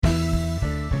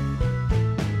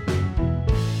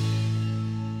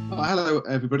Hello,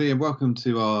 everybody, and welcome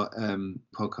to our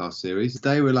podcast series.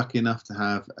 Today, we're lucky enough to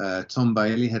have Tom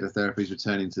Bailey, Head of Therapies,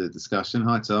 returning to the discussion.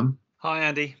 Hi, Tom. Hi,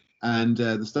 Andy. And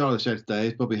the star of the show today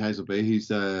is Bobby Hazelby, who's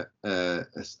a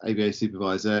ABA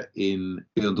supervisor in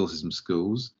Beyond Autism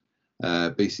Schools,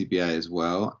 BCBA as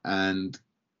well. And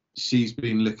she's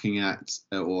been looking at,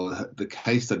 or the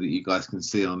case study that you guys can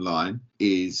see online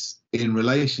is in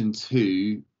relation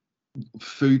to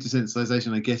food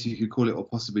desensitization, I guess you could call it, or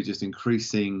possibly just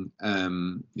increasing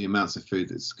the amounts of food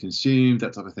that's consumed,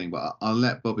 that type of thing. But I'll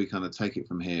let Bobby kind of take it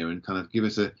from here and kind of give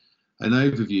us an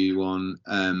overview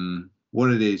on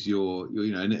what it is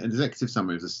an executive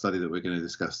summary of the study that we're going to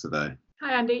discuss today.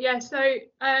 Hi, Andy. Yeah, so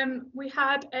we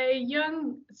had a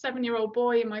young 7-year-old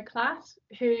boy in my class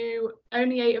who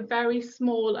only ate a very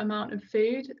small amount of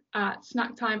food at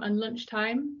snack time and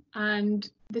lunchtime, and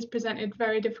this presented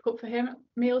very difficult for him at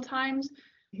meal times.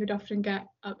 He would often get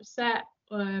upset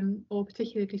or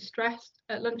particularly stressed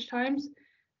at lunchtimes.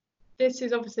 This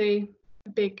is obviously a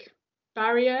big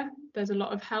barrier. There's a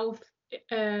lot of health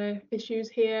issues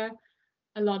here,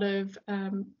 a lot of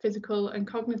physical and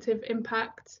cognitive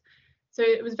impacts. So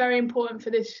it was very important for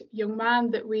this young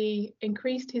man that we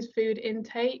increased his food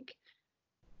intake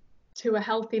to a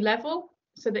healthy level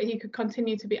so that he could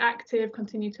continue to be active,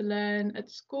 continue to learn at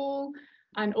school,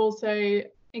 and also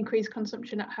increase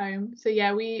consumption at home. So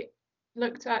yeah, we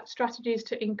looked at strategies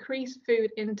to increase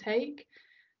food intake.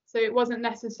 So it wasn't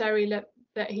necessary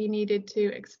that he needed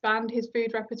to expand his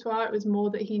food repertoire. It was more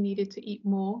that he needed to eat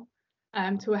more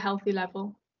to a healthy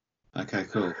level. Okay,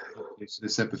 cool. As I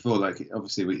said before, like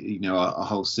obviously our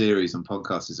whole series on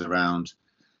podcasts is around,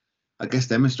 I guess,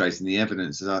 demonstrating the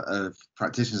evidence of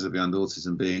practitioners of Beyond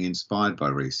Autism being inspired by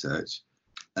research,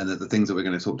 and that the things that we're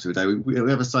going to talk to today, we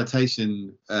have a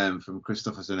citation from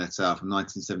Christopherson et al. From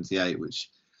 1978, which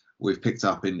we've picked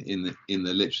up in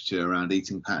the literature around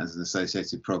eating patterns and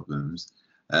associated problems.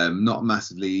 Not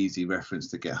massively easy reference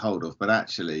to get hold of, but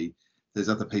actually there's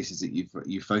other pieces that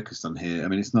you've focused on here. I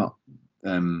mean, it's not.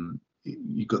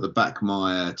 You've got the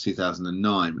Bachmeier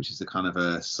 2009, which is a kind of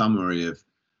a summary of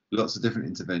lots of different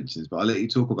interventions, but I'll let you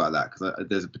talk about that because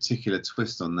there's a particular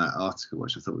twist on that article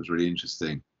which I thought was really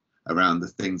interesting around the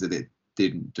things that it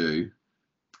didn't do.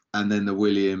 And then the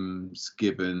Williams,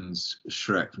 Gibbons,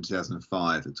 Schreck from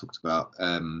 2005 that talked about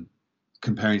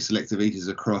comparing selective eaters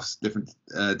across different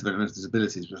developmental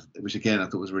disabilities, which again I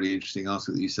thought was a really interesting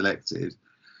article that you selected.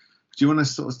 Do you want to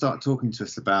sort of start talking to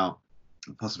us about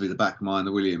possibly the Bachmeier and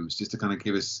the Williams, just to kind of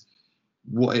give us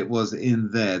what it was in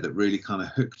there that really kind of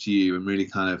hooked you and really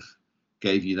kind of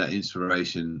gave you that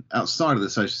inspiration outside of the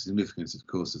social significance, of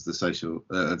course, of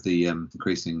the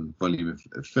increasing volume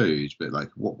of food, but like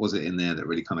what was it in there that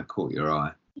really kind of caught your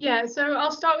eye? Yeah, so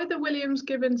I'll start with the Williams,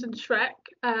 Gibbons and Schreck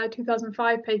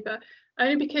 2005 paper,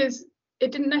 only because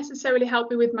it didn't necessarily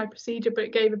help me with my procedure, but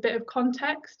it gave a bit of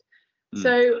context.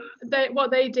 So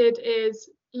what they did is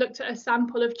looked at a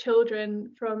sample of children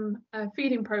from a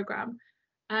feeding program,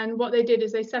 and what they did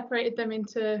is they separated them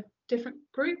into different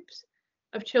groups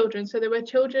of children. So there were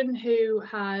children who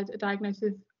had a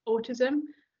diagnosis of autism,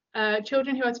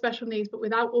 children who had special needs but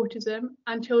without autism,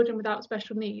 and children without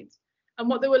special needs. And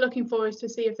what they were looking for is to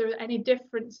see if there were any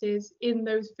differences in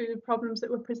those food problems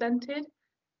that were presented,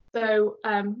 so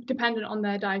dependent on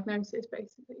their diagnosis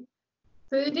basically.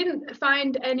 So they didn't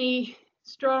find any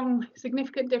strong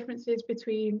significant differences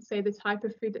between, say, the type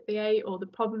of food that they ate or the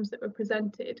problems that were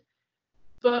presented.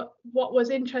 But what was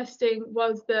interesting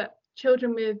was that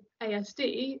children with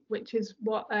ASD, which is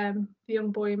what the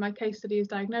young boy in my case study is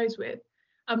diagnosed with,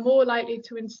 are more likely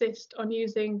to insist on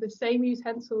using the same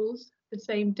utensils, the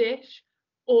same dish,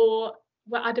 or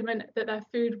were adamant that their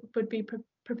food would be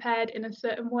prepared in a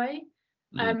certain way.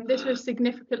 This was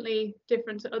significantly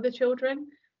different to other children.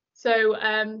 So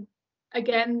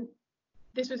again,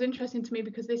 this was interesting to me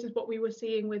because this is what we were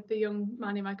seeing with the young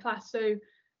man in my class. So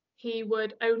he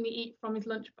would only eat from his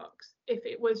lunchbox. If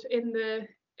it was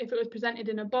presented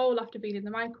in a bowl after being in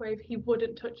the microwave, he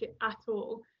wouldn't touch it at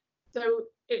all. So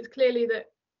it's clearly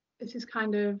that this is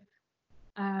kind of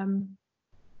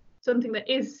something that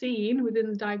is seen within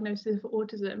the diagnosis of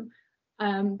autism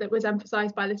that was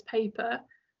emphasised by this paper,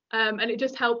 and it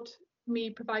just helped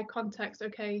me provide context.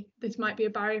 Okay, this might be a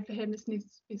barrier for him. This needs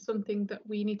to be something that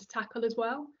we need to tackle as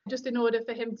well, just in order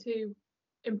for him to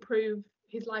improve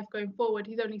his life going forward.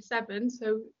 He's only 7,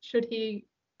 so should he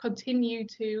continue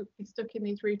to be stuck in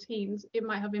these routines, it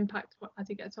might have impact as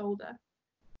he gets older.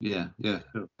 Yeah,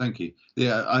 thank you.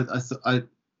 Yeah,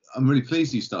 I'm really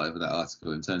pleased you started with that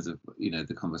article in terms of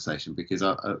the conversation, because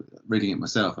I reading it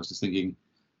myself, I was just thinking,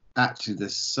 actually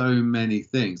there's so many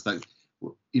things, like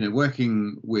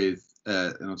working with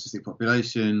an autistic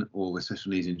population or with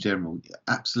special needs in general,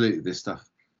 absolutely this stuff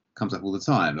comes up all the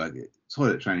time. Like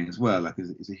toilet training as well, like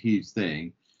is a huge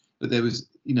thing. But there was,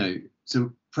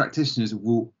 so practitioners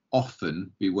will often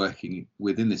be working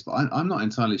within this, but I'm not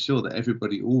entirely sure that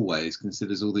everybody always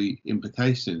considers all the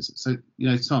implications. So,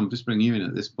 Tom, just bring you in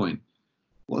at this point.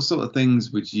 What sort of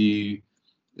things would you,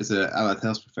 as an allied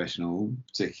health professional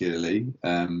particularly,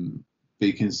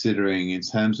 be considering in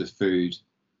terms of food,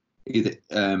 either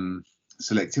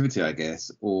selectivity, I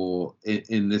guess, or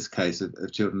in this case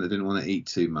of children that didn't want to eat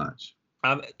too much?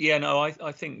 I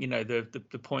think,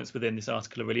 the points within this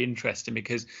article are really interesting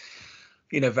because,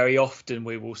 very often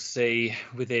we will see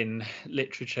within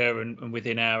literature and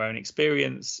within our own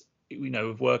experience,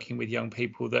 of working with young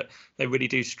people, that they really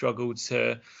do struggle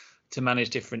to manage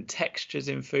different textures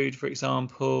in food. For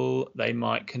example, they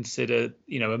might consider,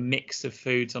 a mix of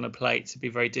foods on a plate to be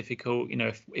very difficult.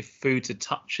 If foods are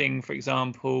touching, for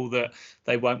example, that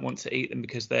they won't want to eat them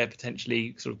because they're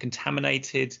potentially sort of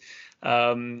contaminated.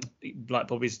 Like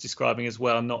Bobby's describing as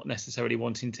well, not necessarily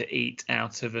wanting to eat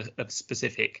out of a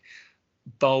specific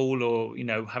bowl or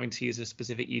having to use a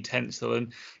specific utensil.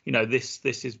 And this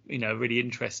is a really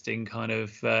interesting kind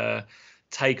of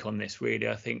take on this, really.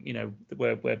 I think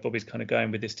where Bobby's kind of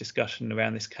going with this discussion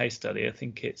around this case study, I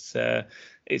think it's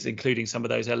including some of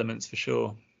those elements for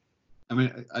sure. I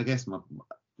mean, I guess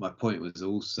my point was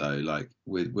also like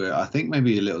we're I think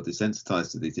maybe a little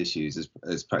desensitized to these issues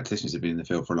as practitioners have been in the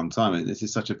field for a long time, and this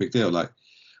is such a big deal, like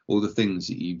all the things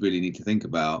that you really need to think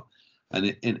about.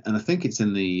 And I think it's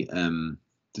in the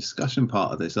discussion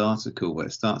part of this article where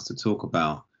it starts to talk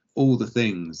about all the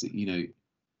things that,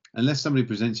 unless somebody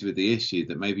presents you with the issue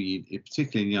that maybe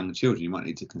particularly in young children, you might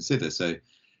need to consider. So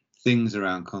things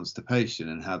around constipation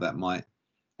and how that might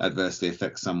adversely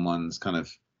affect someone's kind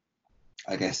of,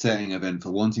 I guess, setting event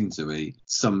for wanting to eat.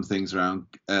 Some things around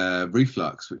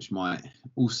reflux, which might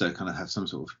also kind of have some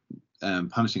sort of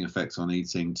punishing effects on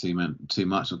eating too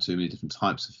much or too many different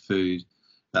types of food.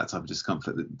 That type of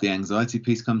discomfort. The anxiety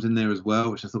piece comes in there as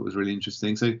well, which I thought was really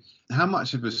interesting. So how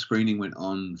much of a screening went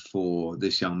on for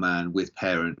this young man with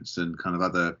parents and kind of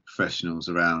other professionals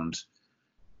around,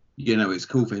 it's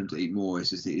cool for him to eat more, it's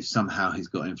just somehow he's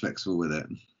got inflexible with it?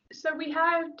 So we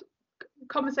had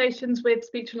conversations with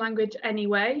speech and language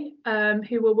anyway,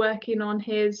 who were working on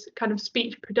his kind of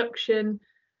speech production,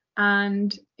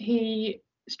 and he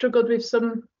struggled with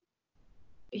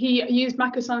he used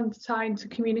Microsoft Sign to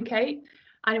communicate.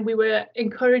 And we were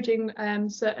encouraging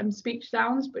certain speech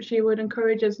sounds, but she would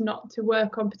encourage us not to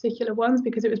work on particular ones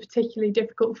because it was particularly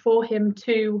difficult for him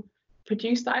to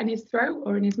produce that in his throat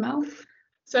or in his mouth.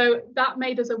 So that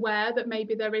made us aware that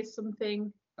maybe there is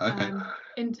something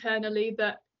internally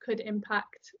that could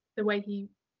impact the way he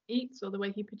eats or the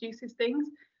way he produces things.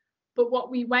 But what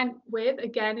we went with,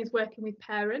 again, is working with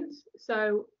parents.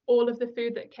 So all of the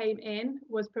food that came in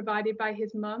was provided by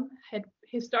his mum, had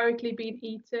historically been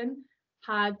eaten,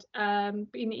 had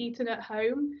been eaten at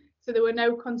home. So there were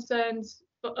no concerns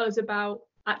for us about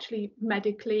actually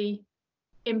medically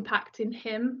impacting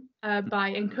him by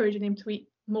encouraging him to eat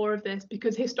more of this,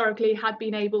 because historically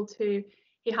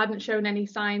he hadn't shown any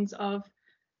signs of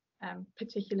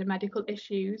particular medical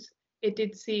issues. It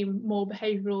did seem more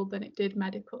behavioural than it did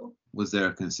medical. Was there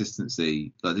a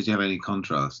consistency? Like, did you have any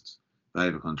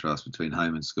behavioural contrast between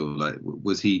home and school? Like,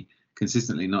 was he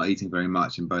consistently not eating very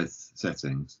much in both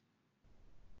settings?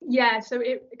 Yeah, so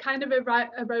it kind of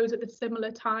arose at a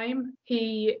similar time.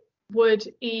 He would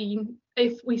eat,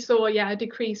 if we saw a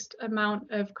decreased amount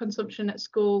of consumption at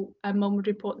school, mum would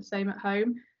report the same at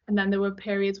home. And then there were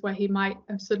periods where he might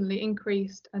have suddenly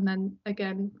increased, and then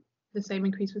again the same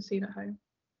increase was seen at home.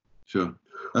 Sure.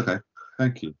 Okay,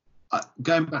 thank you.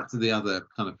 Going back to the other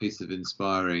kind of piece of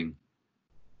inspiring,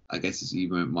 I guess as you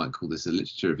might call this a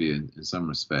literature review in some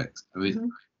respects. I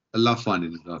mean, I love finding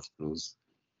these articles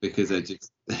because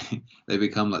they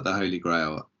become like the holy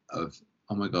grail of,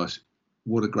 oh my gosh,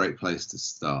 what a great place to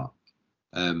start.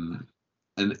 And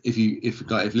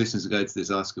if listeners go to this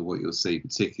article, what you'll see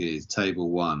particularly is table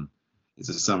 1 is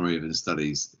a summary of the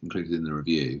studies included in the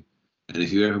review. And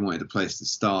if you ever wanted a place to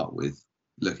start with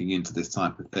looking into this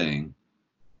type of thing,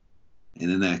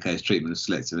 in their case, treatment of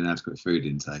selective and inadequate food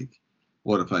intake,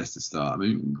 what a place to start. I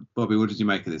mean, Bobby, what did you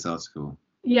make of this article?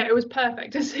 Yeah, it was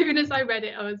perfect. As soon as I read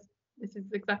it, this is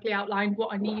exactly outlined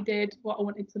what I needed, what I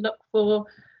wanted to look for,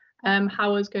 how I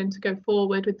was going to go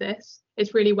forward with this.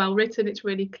 It's really well written. It's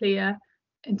really clear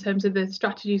in terms of the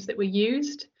strategies that were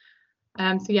used.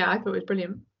 So yeah, I thought it was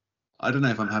brilliant. I don't know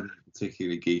if I'm having a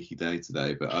particularly geeky day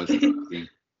today, but I was thinking,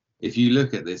 if you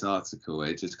look at this article,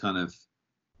 it just kind of,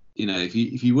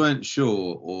 if you weren't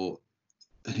sure, or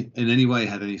in any way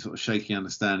had any sort of shaky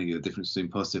understanding of the difference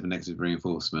between positive and negative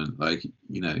reinforcement, like,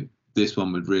 you know, this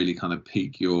one would really kind of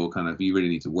pique your kind of, you really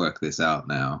need to work this out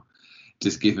now,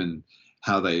 just given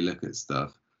how they look at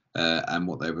stuff and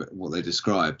what they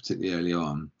describe, particularly early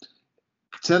on.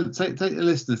 Take the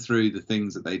listener through the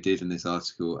things that they did in this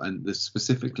article and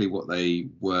specifically what they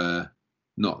were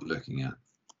not looking at.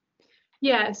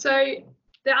 Yeah, so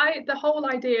the whole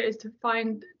idea is to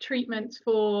find treatments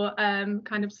for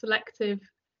kind of selective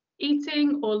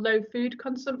eating or low food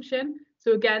consumption.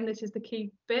 So again, this is the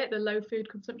key bit. The low food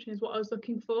consumption is what I was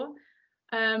looking for.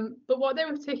 But what they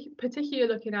were particularly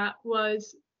looking at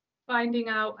was finding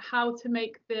out how to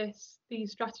make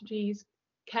these strategies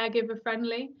caregiver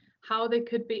friendly, how they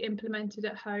could be implemented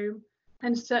at home,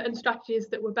 and certain strategies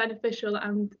that were beneficial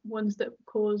and ones that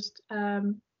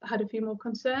had a few more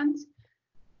concerns.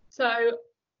 So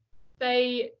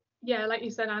they, like you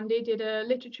said, Andy, did a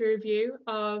literature review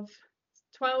of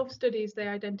 12 studies they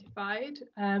identified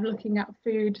looking at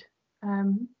food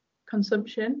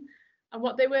consumption. And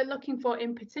what they were looking for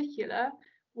in particular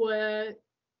were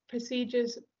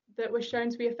procedures that were shown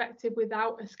to be effective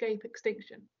without escape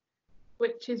extinction,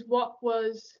 which is what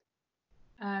was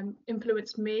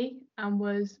influenced me and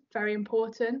was very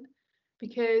important,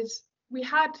 because we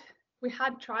had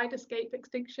tried escape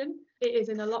extinction. It is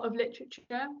in a lot of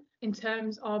literature in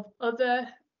terms of other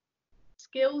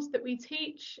skills that we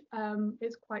teach.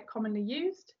 It's quite commonly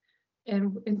used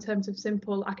in terms of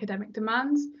simple academic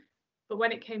demands. But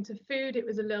when it came to food, it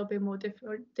was a little bit more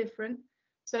different.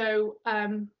 So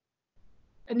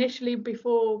initially,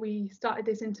 before we started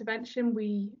this intervention,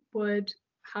 we would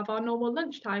have our normal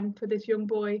lunchtime for this young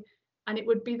boy, and it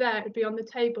would be there, it would be on the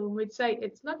table, and we'd say,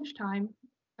 it's lunchtime,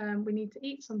 we need to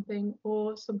eat something,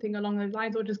 or something along those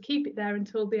lines, or just keep it there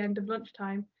until the end of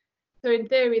lunchtime. So in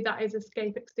theory, that is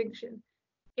escape extinction.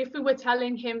 If we were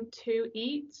telling him to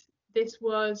eat, this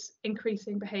was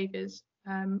increasing behaviours,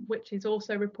 which is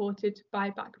also reported by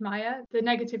Bachmeier. The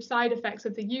negative side effects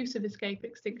of the use of escape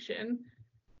extinction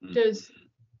does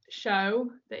show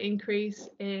the increase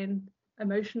in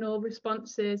emotional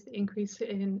responses, the increase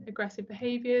in aggressive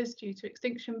behaviours due to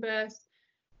extinction bursts.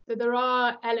 So there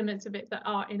are elements of it that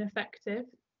are ineffective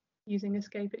using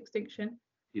escape extinction.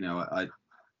 You know,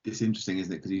 it's interesting,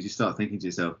 isn't it? Because you just start thinking to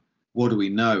yourself, what do we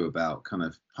know about kind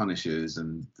of punishers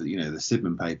and the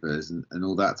Sidman papers and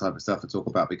all that type of stuff to talk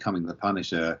about becoming the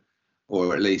punisher,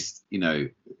 or at least, you know,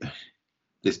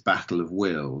 this battle of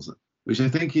wills, which I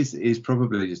think is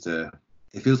probably just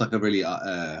it feels like a really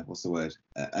what's the word,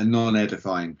 a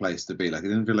non-edifying place to be. Like, it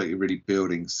doesn't feel like you're really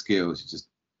building skills, you're just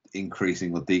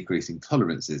increasing or decreasing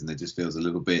tolerances, and it just feels a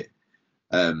little bit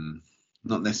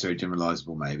not necessarily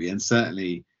generalizable maybe, and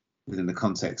certainly within the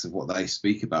context of what they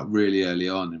speak about really early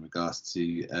on in regards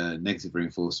to negative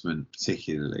reinforcement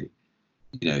particularly.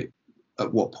 You know,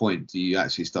 at what point do you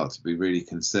actually start to be really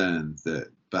concerned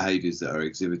that behaviours that are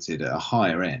exhibited at a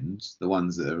higher end, the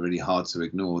ones that are really hard to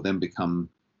ignore, then become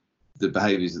the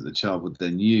behaviours that the child would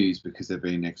then use because they're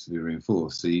being negatively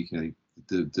reinforced. So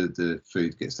the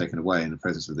food gets taken away in the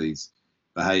presence of these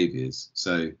behaviours.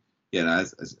 So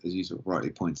as you sort of rightly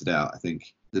pointed out, I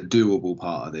think the doable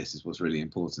part of this is what's really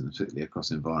important, particularly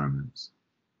across environments.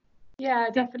 Yeah,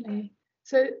 definitely.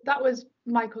 So that was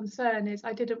my concern, is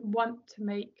I didn't want to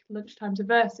make lunchtimes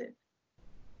aversive.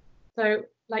 So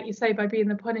like you say, by being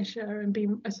the punisher and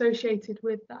being associated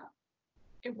with that,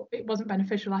 it wasn't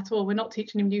beneficial at all. We're not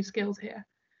teaching him new skills here.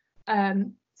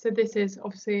 So this is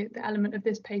obviously the element of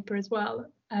this paper as well.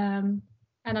 And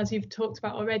as you've talked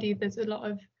about already, there's a lot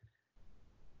of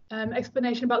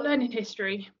explanation about learning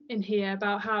history in here,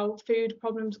 about how food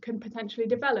problems can potentially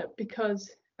develop because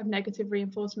of negative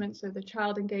reinforcement. So the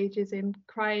child engages in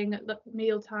crying at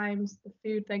meal times, the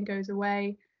food then goes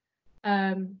away.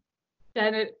 Then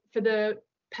for the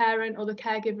parent or the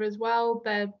caregiver as well,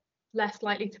 they're less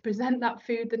likely to present that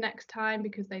food the next time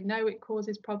because they know it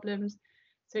causes problems.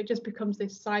 So it just becomes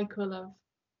this cycle of,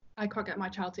 I can't get my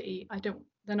child to eat,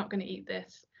 they're not going to eat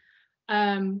this.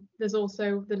 There's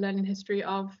also the learning history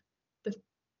of the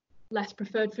less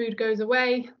preferred food goes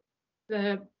away,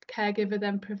 the caregiver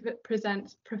then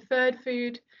presents preferred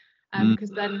food, because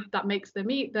then that makes them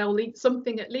eat, they'll eat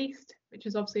something at least, which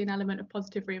is obviously an element of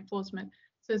positive reinforcement.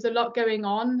 So there's a lot going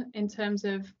on in terms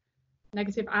of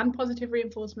negative and positive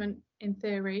reinforcement in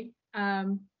theory,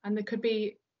 and there could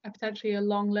be potentially a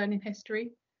long learning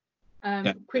history.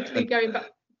 Quickly going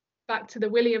back to the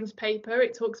Williams paper,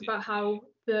 it talks about how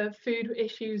the food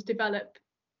issues develop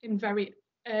in very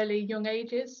early young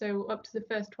ages, so up to the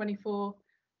first 24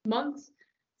 months.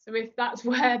 So if that's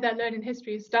where their learning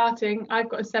history is starting, I've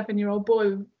got a 7-year-old boy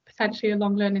with potentially a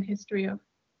long learning history of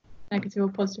negative or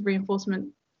positive reinforcement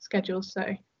schedules.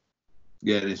 So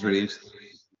yeah, and it's really interesting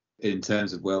in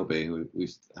terms of well-being.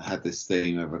 We've had this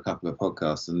theme over a couple of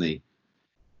podcasts, and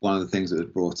one of the things that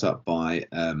was brought up by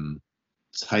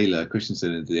Taylor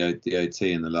Christensen at the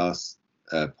OT in the last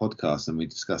podcast, and we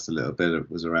discussed a little bit, it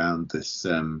was around this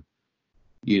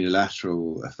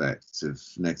unilateral effects of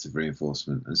negative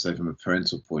reinforcement. And so from a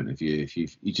parental point of view, if you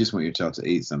just want your child to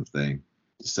eat something,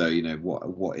 so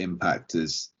what impact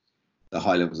does the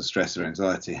high levels of stress or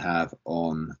anxiety have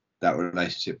on that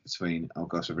relationship between, oh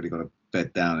gosh, I've really got to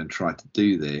bed down and try to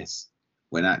do this,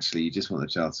 when actually you just want the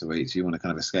child to eat, so you want to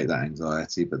kind of escape that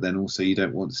anxiety, but then also you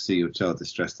don't want to see your child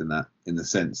distressed in the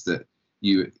sense that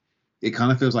it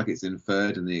kind of feels like it's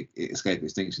inferred in the escape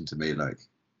extinction to me, like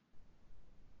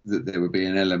that there would be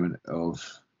an element of,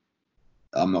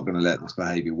 I'm not going to let this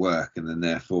behavior work, and then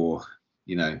therefore,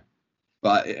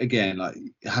 but again, like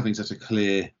having such a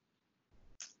clear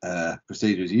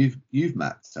procedure as you've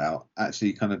mapped out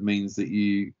actually kind of means that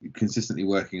you consistently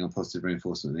working on positive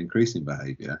reinforcement and increasing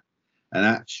behavior, and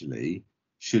actually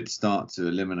should start to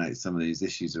eliminate some of these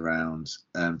issues around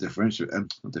differential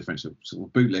sort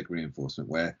of bootleg reinforcement,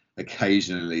 where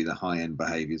occasionally the high-end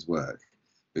behaviors work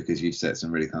because you've set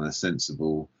some really kind of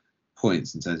sensible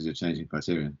points in terms of your changing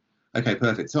criterion. Okay,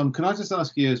 perfect. Tom, can I just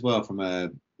ask you as well, from a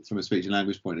speech and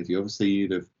language point of view? Obviously,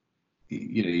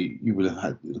 you will have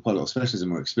had quite a lot of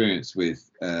specialism or experience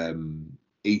with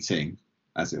eating,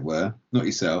 as it were, not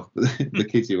yourself, but the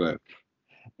kids you work.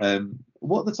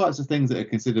 What are the types of things that are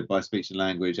considered by speech and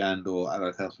language and or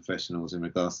allied health professionals in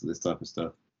regards to this type of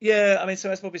stuff? Yeah, I mean, so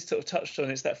as Bobby sort of touched on,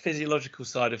 it's that physiological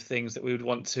side of things that we would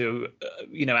want to,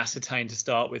 ascertain to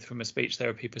start with from a speech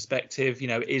therapy perspective.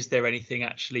 Is there anything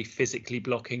actually physically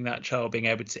blocking that child being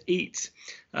able to eat?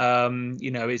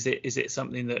 Is it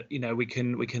something that we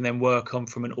can then work on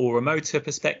from an oromotor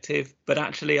perspective? But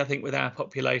actually, I think with our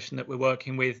population that we're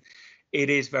working with, it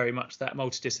is very much that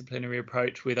multidisciplinary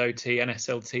approach with OT and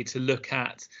SLT to look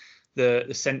at the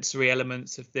sensory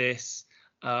elements of this.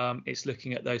 It's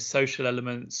looking at those social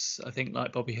elements, I think,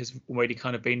 like Bobby has already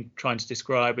kind of been trying to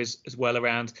describe, as well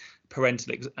around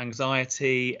parental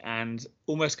anxiety and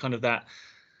almost kind of that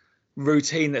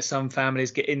routine that some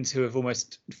families get into of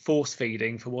almost force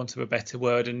feeding, for want of a better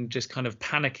word, and just kind of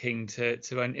panicking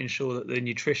to ensure that the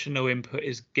nutritional input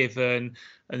is given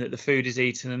and that the food is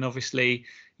eaten. And obviously,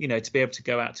 to be able to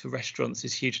go out to restaurants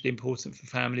is hugely important for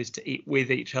families. To eat with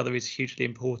each other is hugely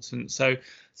important. So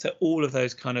all of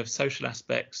those kind of social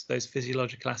aspects, those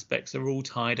physiological aspects, are all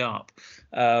tied up.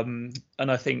 And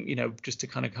I think, just to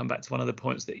kind of come back to one of the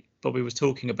points that Bobby was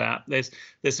talking about, there's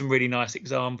some really nice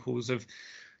examples of,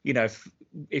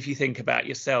 if you think about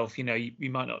yourself, you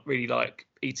might not really like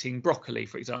eating broccoli,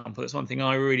 for example. That's one thing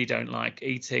I really don't like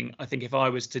eating. I think if I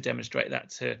was to demonstrate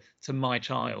that to my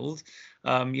child,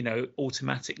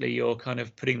 automatically you're kind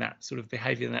of putting that sort of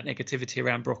behavior and that negativity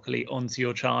around broccoli onto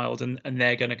your child, and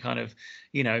they're going to kind of,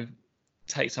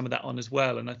 take some of that on as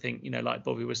well. And I think, like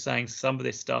Bobby was saying, some of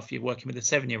this stuff you're working with a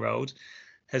 7-year-old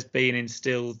has been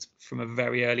instilled from a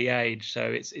very early age. So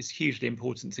it's hugely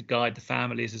important to guide the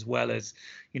families as well as,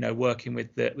 working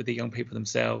with the young people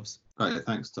themselves. Right,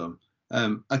 thanks, Tom.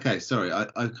 Okay, sorry,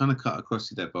 I kind of cut across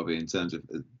you there, Bobby, in terms of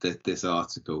this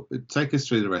article. Take us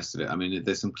through the rest of it. I mean,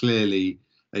 there's some clearly,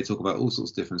 they talk about all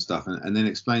sorts of different stuff, and then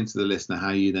explain to the listener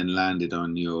how you then landed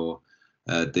on your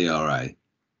DRA.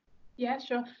 Yeah,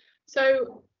 sure.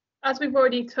 So as we've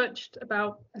already touched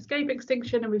about escape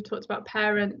extinction, and we've talked about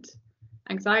parent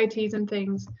anxieties and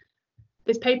things,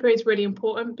 this paper is really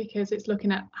important because it's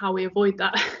looking at how we avoid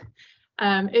that.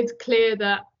 It's clear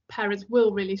that parents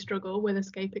will really struggle with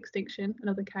escape extinction and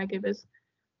other caregivers,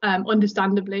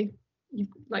 understandably.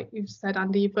 Like you've said,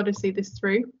 Andy, you've got to see this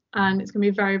through, and it's going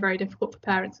to be very, very difficult for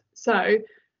parents. So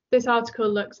this article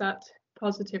looks at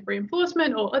positive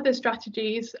reinforcement or other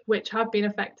strategies which have been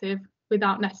effective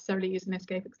without necessarily using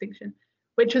escape extinction,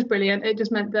 which was brilliant. It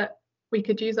just meant that we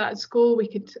could use that at school. We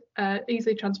could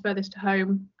easily transfer this to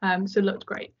home. So it looked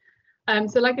great.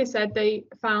 So like I said, they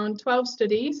found 12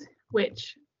 studies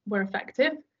which were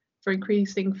effective for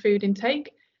increasing food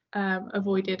intake,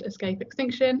 avoided escape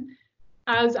extinction.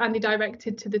 As Andy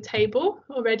directed to the table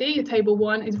already, table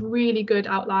 1 is really good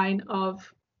outline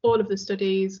of all of the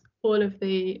studies, all of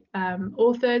the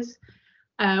authors,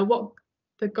 what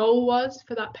the goal was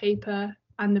for that paper,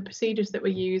 and the procedures that were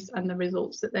used and the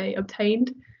results that they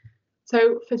obtained.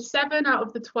 So for 7 out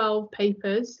of the 12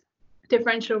 papers,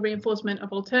 differential reinforcement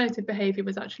of alternative behaviour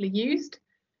was actually used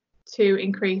to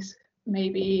increase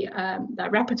maybe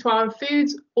that repertoire of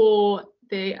foods, or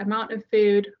the amount of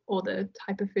food, or the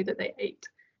type of food that they ate,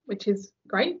 which is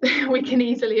great. We can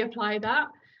easily apply that.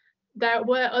 There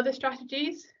were other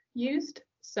strategies used.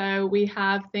 So we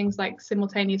have things like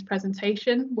simultaneous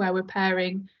presentation, where we're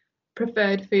pairing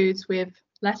preferred foods with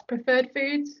less preferred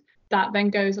foods. That then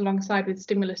goes alongside with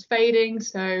stimulus fading.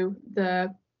 So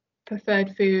the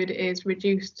preferred food is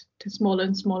reduced to smaller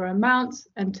and smaller amounts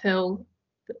until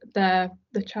the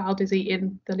child is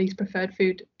eating the least preferred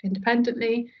food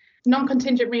independently.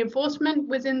 Non-contingent reinforcement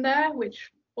was in there,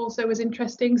 which also was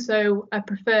interesting. So a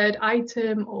preferred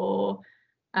item or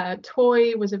a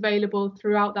toy was available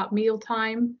throughout that meal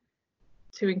time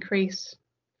to increase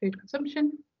food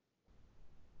consumption.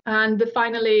 And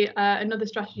finally, another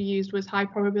strategy used was high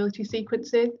probability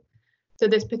sequencing. So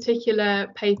this particular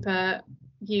paper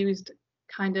used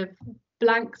kind of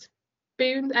blank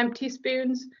spoons, empty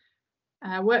spoons,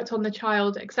 worked on the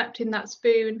child accepting that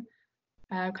spoon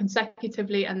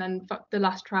consecutively, and then for the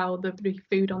last trial there'd be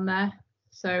food on there.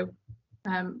 So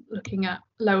looking at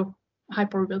high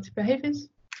probability behaviours.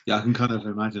 Yeah, I can kind of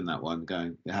imagine that one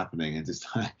happening and just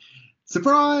like,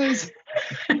 surprise.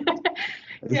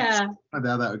 Yeah. I know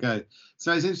how that would go.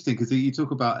 So it's interesting because you talk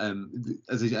about,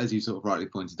 as you sort of rightly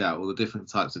pointed out, all the different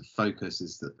types of foci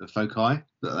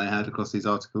that they had across these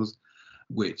articles,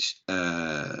 which,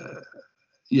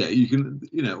 you can,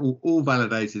 all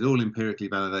validated, all empirically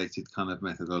validated kind of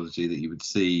methodology that you would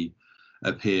see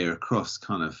appear across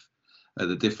kind of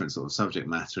the different sort of subject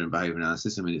matter and behaviour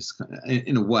analysis. I mean, it's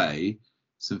in a way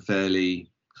some fairly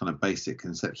kind of basic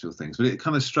conceptual things, but it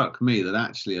kind of struck me that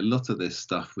actually a lot of this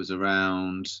stuff was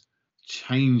around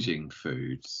changing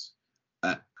foods,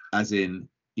 as in,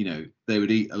 they would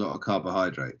eat a lot of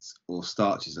carbohydrates or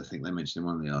starches, I think they mentioned in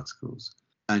one of the articles,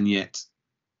 and yet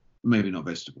maybe not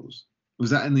vegetables.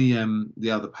 Was that in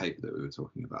the other paper that we were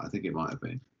talking about? I think it might have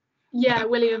been. Yeah,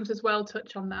 Williams as well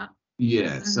touch on that.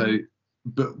 Yeah, so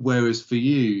but whereas for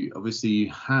you, obviously you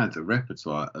had a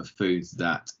repertoire of foods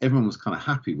that everyone was kind of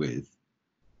happy with,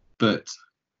 but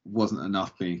wasn't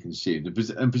enough being consumed.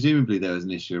 And presumably there was an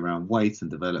issue around weight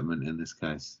and development in this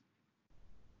case.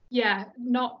 Yeah,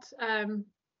 not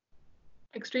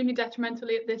extremely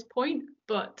detrimentally at this point,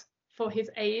 but for his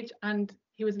age, and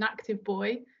he was an active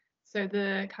boy, so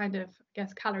the kind of,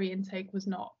 calorie intake was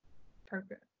not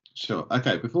appropriate. Sure.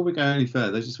 Okay, before we go any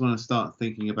further, I just want to start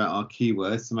thinking about our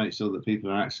keywords to make sure that people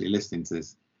are actually listening to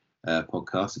this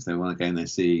podcast if they want to gain their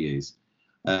CEUs.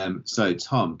 So,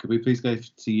 Tom, could we please go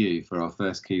to you for our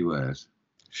first keyword?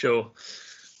 Sure.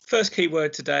 First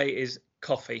keyword today is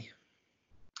coffee.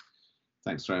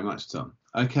 Thanks very much, Tom.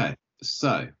 Okay,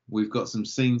 so we've got some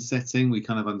scene setting. We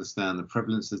kind of understand the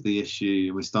prevalence of the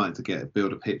issue. We're starting to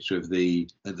build a picture of the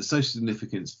social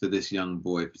significance for this young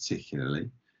boy particularly.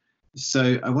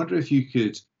 So I wonder if you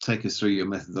could take us through your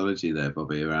methodology there,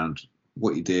 Bobby, around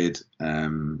what you did,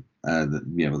 the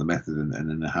method, and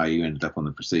then how you ended up on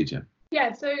the procedure.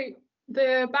 Yeah, so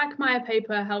the Bachmeier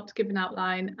paper helped give an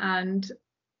outline, and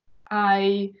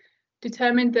I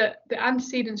determined that the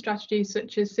antecedent strategies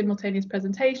such as simultaneous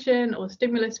presentation or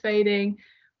stimulus fading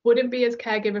wouldn't be as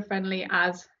caregiver friendly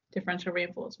as differential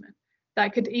reinforcement.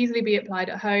 That could easily be applied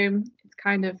at home. It's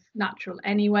kind of natural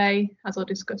anyway, as I'll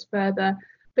discuss further.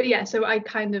 But yeah, so I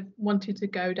kind of wanted to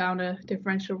go down a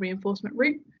differential reinforcement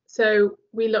route. So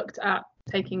we looked at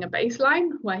taking a baseline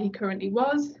where he currently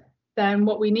was. Then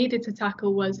what we needed to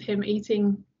tackle was him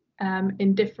eating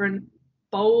in different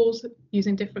bowls,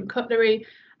 using different cutlery,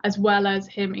 as well as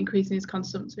him increasing his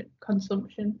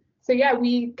consumption. So yeah,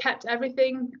 we kept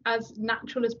everything as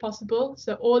natural as possible.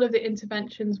 So all of the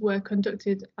interventions were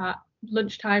conducted at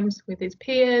lunchtimes with his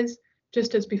peers,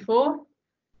 just as before.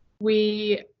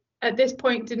 We, at this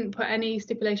point, didn't put any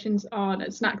stipulations on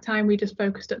at snack time. We just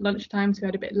focused at lunchtime, so we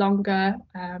had a bit longer.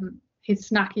 His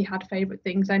snack, he had favourite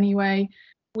things anyway.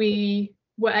 We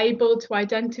were able to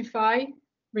identify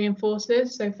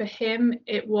reinforcers. So for him,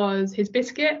 it was his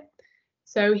biscuit.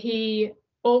 So he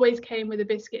always came with a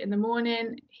biscuit in the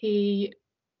morning. He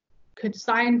could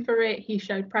sign for it. He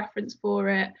showed preference for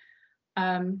it.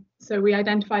 So we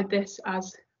identified this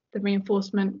as the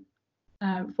reinforcement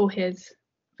for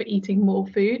eating more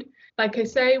food. Like I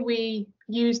say, we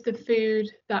used the food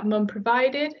that mum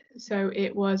provided. So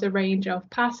it was a range of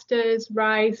pastas,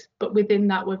 rice, but within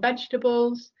that were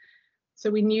vegetables. So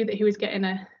we knew that he was getting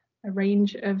a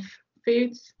range of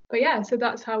foods. But yeah, so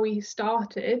that's how we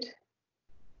started.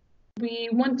 We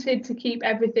wanted to keep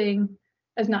everything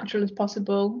as natural as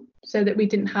possible so that we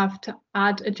didn't have to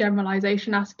add a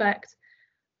generalization aspect.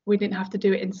 We didn't have to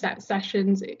do it in set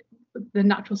sessions. The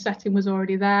natural setting was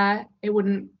already there. It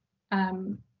wouldn't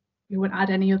add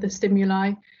any other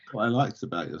stimuli. What I liked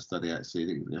about your study,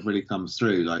 actually, it really comes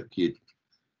through. Like you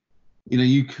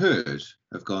could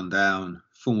have gone down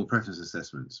formal preference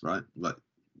assessments, right? Like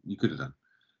you could have done.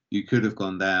 You could have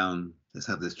gone down let's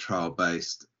have this trial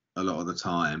based a lot of the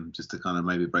time, just to kind of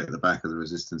maybe break the back of the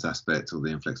resistance aspect or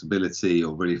the inflexibility,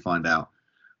 or really find out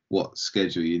what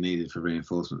schedule you needed for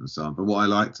reinforcement and so on. But what I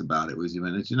liked about it was you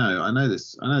went, you know, I know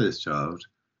this child.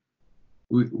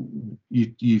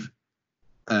 You've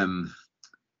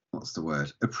what's the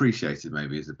word? Appreciated,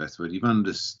 maybe, is the best word. You've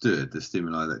understood the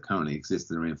stimuli that currently exist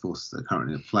and the reinforcers that are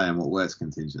currently at play and what works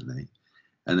contingently,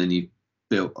 and then you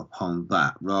built upon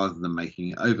that rather than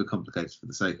making it overcomplicated for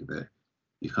the sake of it.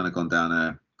 You've kind of gone down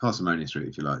a parsimonious route,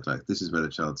 if you like. Like, this is where the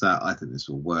child's at. I think this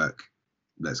will work.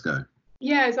 Let's go.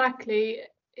 Yeah, exactly.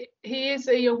 He is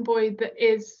a young boy that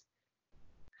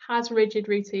has rigid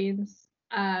routines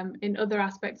in other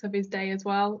aspects of his day as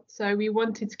well. So we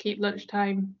wanted to keep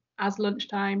lunchtime as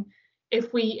lunchtime.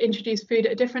 If we introduced food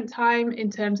at a different time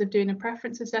in terms of doing a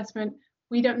preference assessment,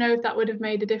 we don't know if that would have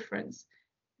made a difference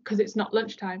because it's not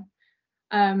lunchtime.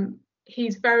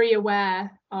 He's very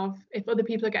aware of if other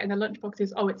people are getting their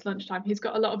lunchboxes, oh, it's lunchtime. He's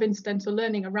got a lot of incidental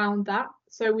learning around that.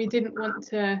 So we didn't want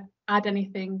to add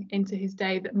anything into his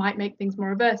day that might make things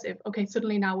more aversive. Okay,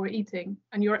 suddenly now we're eating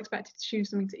and you're expected to choose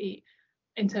something to eat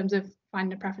in terms of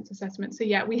finding a preference assessment. So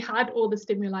yeah, we had all the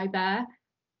stimuli there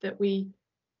that we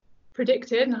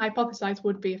predicted and hypothesized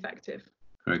would be effective.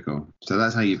 Very cool. So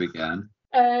that's how you began.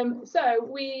 So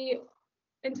we,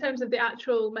 in terms of the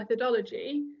actual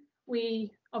methodology,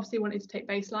 we obviously wanted to take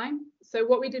baseline. So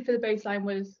what we did for the baseline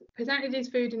was presented his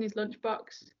food in his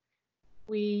lunchbox.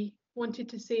 We wanted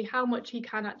to see how much he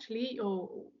can actually eat or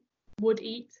would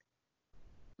eat.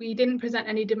 We didn't present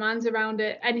any demands around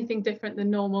it, anything different than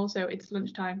normal. So it's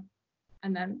lunchtime.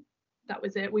 And then that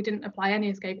was it. We didn't apply any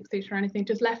escape extinction or anything,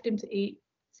 just left him to eat,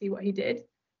 see what he did.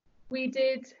 We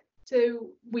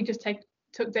just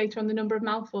took data on the number of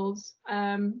mouthfuls.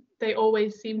 They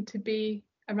always seemed to be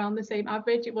around the same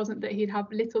average. It wasn't that he'd have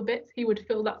little bits, he would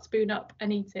fill that spoon up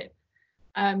and eat it.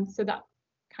 So that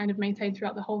kind of maintained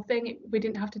throughout the whole thing. We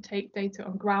didn't have to take data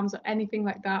on grams or anything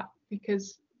like that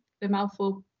because the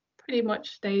mouthful pretty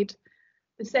much stayed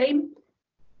the same,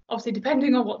 obviously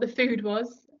depending on what the food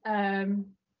was,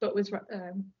 but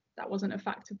that wasn't a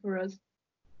factor for us.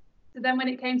 So then when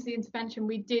it came to the intervention,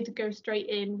 we did go straight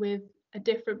in with a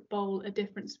different bowl, a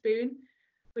different spoon.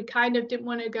 We kind of didn't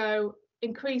want to go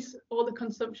increase all the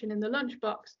consumption in the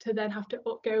lunchbox to then have to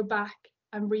go back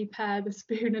and repair the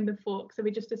spoon and the fork. So we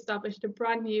just established a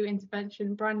brand new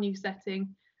intervention, brand new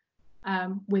setting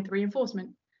with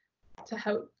reinforcement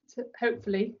to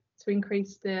hopefully to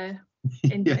increase the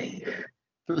intake.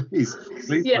 Please.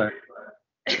 Yeah.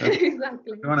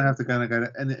 Exactly. I want to have to kind of go,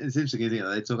 and it's interesting, isn't it?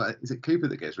 They talk about, is it Cooper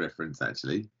that gets referenced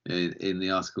actually in the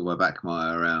article by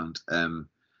Bachmeier around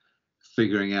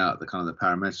figuring out the kind of the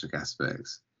parametric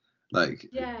aspects, like.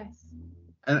 Yes.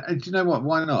 And do you know what?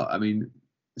 Why not? I mean,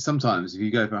 sometimes if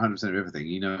you go for 100% of everything,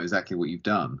 you know exactly what you've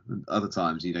done. And other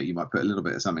times, you know, you might put a little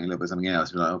bit of something, a little bit of something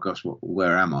else. You're like, oh gosh,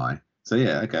 where am I? So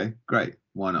yeah, okay, great.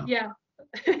 Why not? Yeah.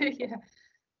 Yeah.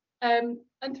 And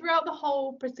throughout the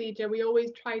whole procedure, we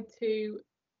always tried to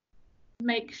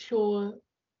make sure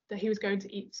that he was going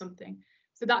to eat something.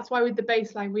 So that's why with the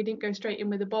baseline, we didn't go straight in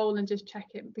with a bowl and just check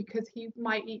him, because he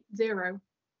might eat zero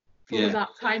for that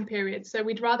time period. So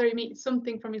we'd rather him eat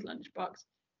something from his lunchbox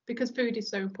because food is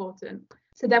so important.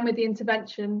 So then with the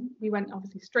intervention, we went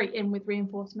obviously straight in with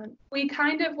reinforcement. We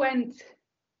kind of went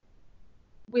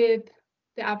with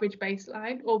the average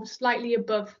baseline or slightly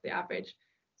above the average.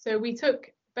 So we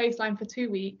took baseline for 2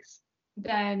 weeks,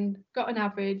 then got an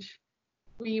average.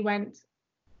 We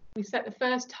set the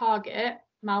first target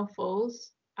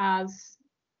mouthfuls as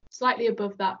slightly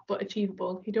above that, but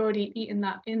achievable. He'd already eaten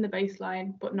that in the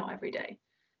baseline, but not every day.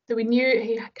 So we knew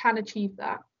he can achieve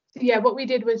that. So yeah, what we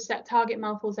did was set target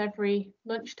mouthfuls every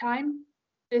lunchtime.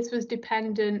 This was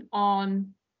dependent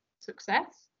on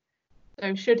success.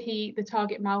 So should he eat the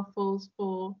target mouthfuls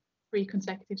for 3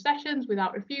 consecutive sessions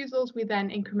without refusals, we then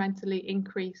incrementally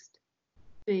increased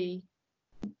the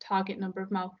target number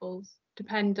of mouthfuls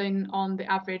depending on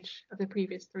the average of the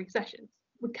previous 3 sessions.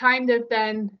 We kind of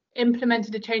then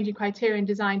implemented a change in criterion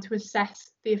design to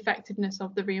assess the effectiveness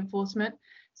of the reinforcement.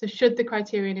 So should the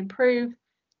criterion improve?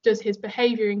 Does his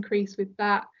behaviour increase with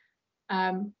that?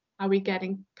 Are we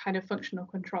getting kind of functional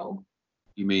control?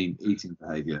 You mean eating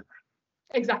behaviour?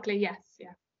 Exactly, yes,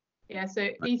 yeah. Yeah, so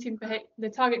eating the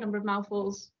target number of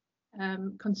mouthfuls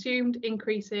consumed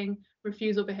increasing,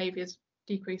 refusal behaviours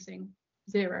decreasing,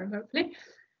 0 hopefully.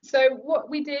 So what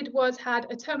we did was had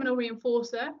a terminal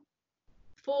reinforcer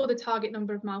for the target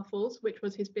number of mouthfuls, which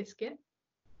was his biscuit.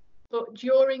 But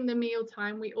during the meal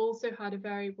time, we also had a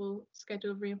variable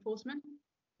schedule of reinforcement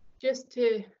just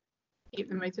to keep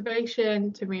the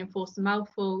motivation, to reinforce the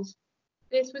mouthfuls.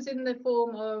 This was in the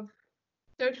form of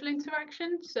social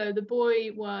interaction. So the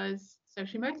boy was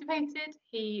socially motivated.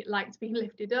 He liked being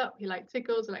lifted up. He liked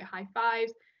tickles, he liked high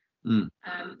fives,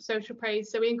 social praise.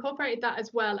 So we incorporated that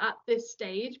as well at this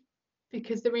stage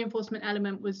because the reinforcement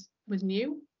element was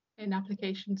new in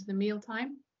application to the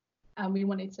mealtime, and we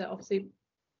wanted to obviously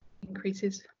increase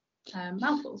his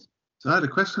mouthfuls. So I had a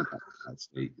question about that,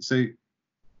 actually. So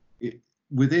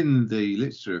within the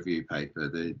literature review paper,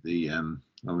 the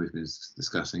one we've been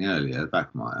discussing earlier,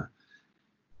 Backmeyer,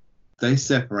 they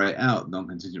separate out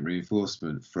non-contingent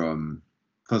reinforcement from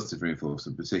positive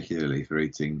reinforcement, particularly for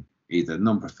eating either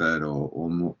non-preferred or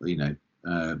more,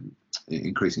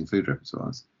 increasing food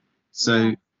repertoires.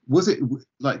 So was it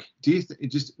like, do you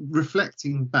just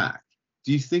reflecting back,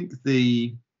 do you think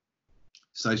the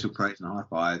social praise and high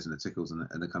fives and the tickles and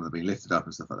the kind of being lifted up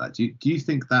and stuff like that, do you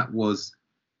think that was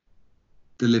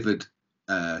delivered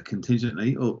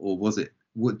contingently, or was it?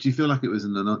 What do you feel like it was?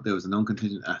 There was a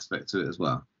non-contingent aspect to it as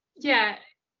well. Yeah,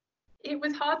 it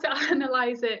was hard to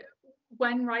analyze it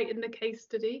when writing the case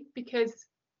study because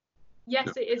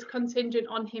yes, it is contingent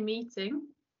on him eating,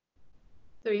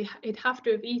 so he'd have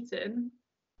to have eaten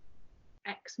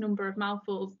X number of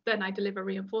mouthfuls, then I deliver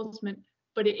reinforcement,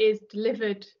 but it is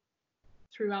delivered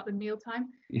throughout the mealtime.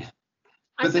 Yeah.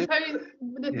 I suppose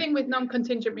the thing with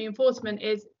non-contingent reinforcement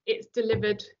is it's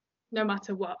delivered no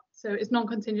matter what. So it's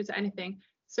non-contingent to anything.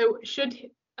 So should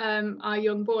our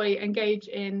young boy engage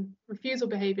in refusal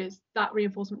behaviours, that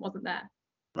reinforcement wasn't there.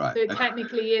 Right. So it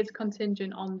technically is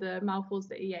contingent on the mouthfuls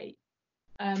that he ate.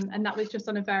 And that was just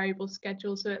on a variable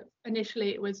schedule. So initially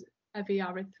it was a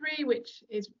VR of 3, which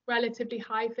is relatively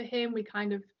high for him. We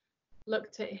kind of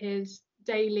looked at his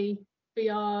daily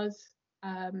VRs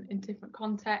in different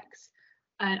contexts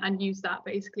and used that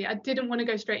basically. I didn't want to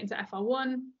go straight into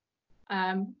FR1,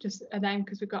 and then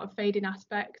because we've got a fading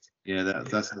aspect. Yeah,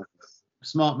 that's a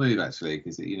smart move actually,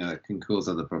 because it can cause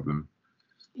other problem.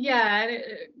 Yeah,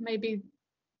 maybe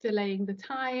delaying the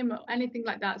time or anything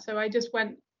like that. So I just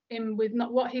went in with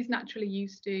not what he's naturally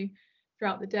used to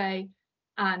throughout the day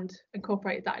and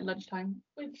incorporated that at lunchtime,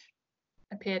 which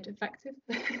appeared effective,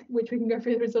 which we can go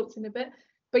through the results in a bit.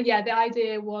 But yeah, the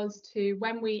idea was to,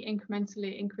 when we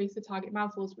incrementally increase the target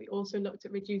mouthfuls, we also looked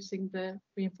at reducing the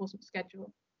reinforcement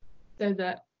schedule so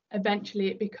that eventually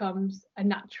it becomes a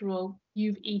natural,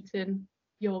 you've eaten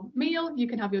your meal, you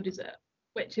can have your dessert,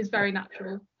 which is very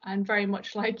natural and very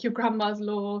much like your grandma's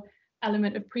law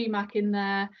element of pre-mac in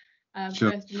there.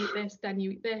 Sure. First you eat this, then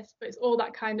you eat this, but it's all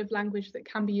that kind of language that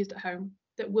can be used at home,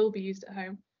 that will be used at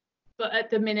home. But at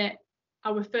the minute,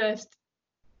 our first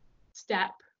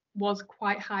step was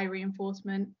quite high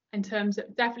reinforcement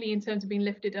definitely in terms of being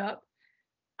lifted up.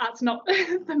 That's not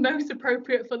the most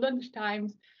appropriate for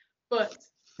lunchtimes, but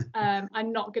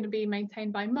I'm not going to be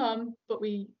maintained by mum, but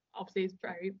we obviously is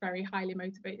very, very highly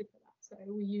motivated for that.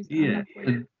 So we use that.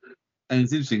 Yeah. And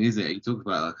it's interesting, isn't it? You talk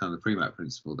about like kind of the pre-mac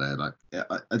principle there. Like,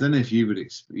 I don't know if you've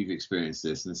experienced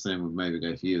this, and the same would maybe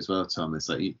go for you as well, Tom. It's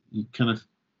like you kind of,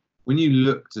 when you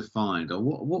look to find,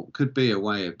 what could be a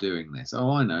way of doing this?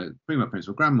 Oh, I know, pre-mac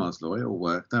principle, grandma's law, it'll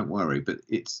work. Don't worry. But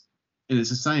it's the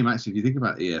same actually. If you think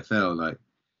about EFL, like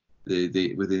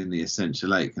the within the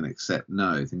essential 8 can accept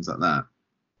no, things like that.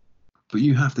 But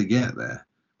you have to get there.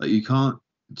 Like you can't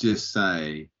just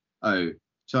say, oh,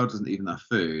 child doesn't eat enough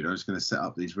food, I'm just going to set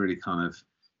up these really kind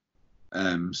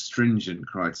of stringent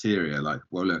criteria. Like,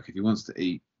 well, look, if he wants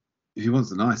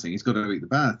the nice thing, he's got to eat the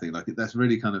bad thing. Like that's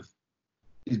really kind of,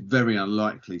 is very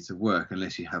unlikely to work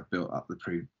unless you have built up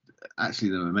the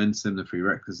momentum, the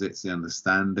prerequisites, the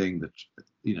understanding,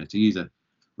 to use a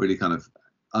really kind of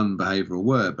unbehavioral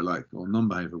word, but like, or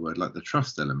non-behavioral word, like the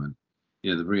trust element.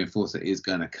 The reinforcer is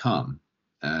going to come.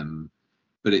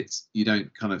 But you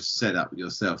don't kind of set up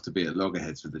yourself to be at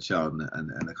loggerheads with the child and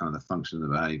the kind of the function of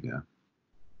the behaviour.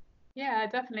 Yeah,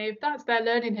 definitely. If that's their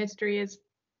learning history, is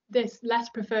this less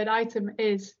preferred item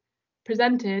is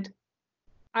presented,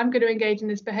 I'm going to engage in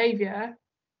this behaviour.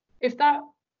 If that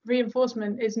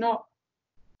reinforcement is not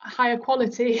higher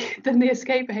quality than the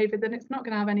escape behaviour, then it's not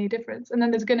going to have any difference. And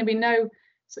then there's going to be no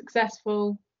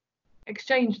successful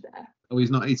exchange there. Oh,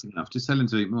 he's not eating enough. Just tell him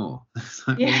to eat more.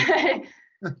 Yeah.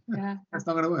 Yeah. That's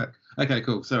not going to work. Okay,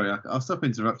 cool. Sorry, I'll stop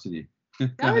interrupting you.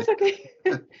 No, it's okay.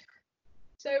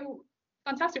 So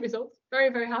fantastic results. Very,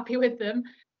 very happy with them.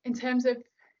 In terms of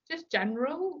just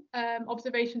general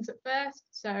observations at first,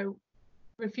 so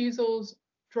refusals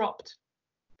dropped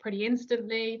pretty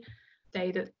instantly,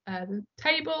 stayed at the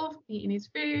table, eating his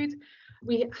food.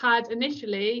 We had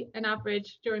initially an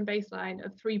average during baseline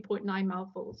of 3.9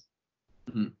 mouthfuls,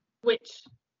 which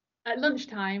at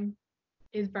lunchtime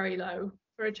is very low.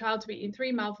 For a child to be eating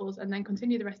 3 mouthfuls and then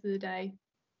continue the rest of the day,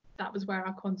 that was where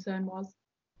our concern was.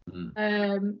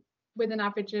 with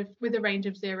a range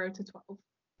of 0 to 12.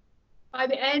 By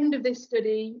the end of this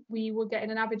study, we were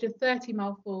getting an average of 30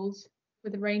 mouthfuls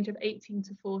with a range of 18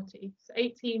 to 40. So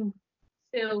 18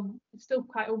 still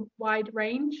quite a wide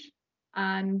range,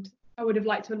 and I would have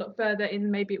liked to look further in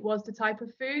maybe it was the type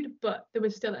of food, but there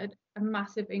was still a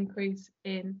massive increase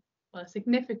a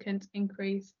significant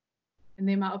increase in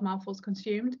the amount of mouthfuls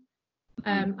consumed.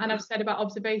 And I've said about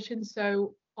observations,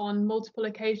 so on multiple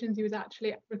occasions he was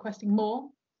actually requesting more.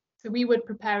 So we would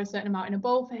prepare a certain amount in a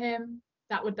bowl for him.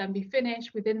 That would then be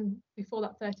finished before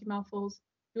that 30 mouthfuls.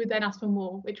 He would then ask for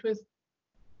more, which was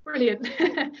brilliant.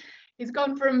 He's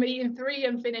gone from eating 3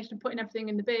 and finished and putting everything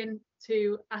in the bin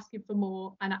to asking for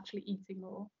more and actually eating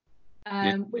more,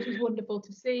 which is wonderful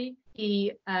to see.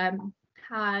 He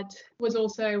was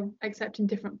also accepting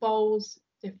different bowls,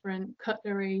 different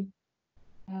cutlery,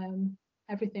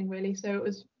 everything really. So it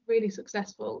was really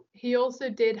successful. He also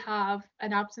did have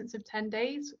an absence of 10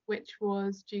 days, which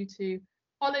was due to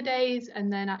holidays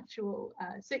and then actual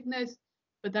sickness.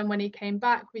 But then when he came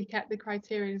back, we kept the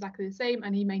criteria exactly the same,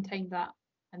 and he maintained that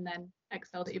and then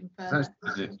excelled it even further.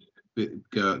 I'm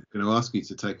going to ask you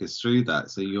to take us through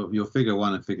that. So your figure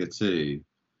 1 and figure 2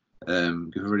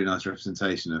 give a really nice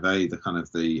representation of the kind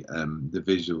of the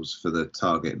visuals for the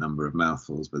target number of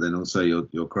mouthfuls, but then also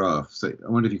your graph. So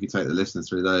I wonder if you could take the listeners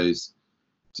through those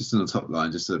just on the top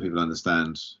line, just so that people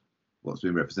understand what's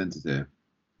being represented here.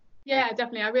 Yeah,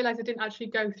 definitely. I realised I didn't actually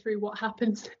go through what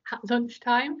happens at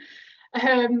lunchtime.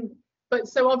 But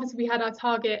so obviously we had our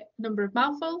target number of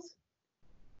mouthfuls.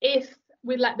 If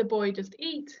we let the boy just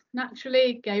eat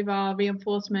naturally, gave our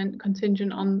reinforcement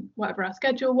contingent on whatever our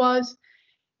schedule was,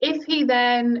 if he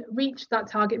then reached that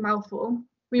target mouthful,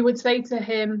 we would say to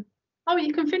him, oh,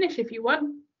 you can finish if you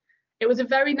want. It was a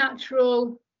very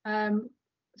natural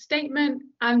statement,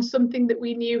 and something that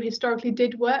we knew historically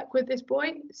did work with this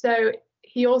boy. So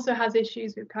he also has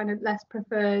issues with kind of less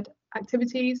preferred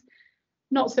activities,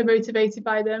 not so motivated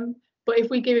by them. But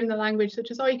if we give him the language such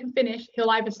as, oh, you can finish, he'll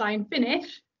either sign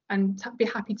finish and be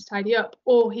happy to tidy up,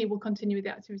 or he will continue with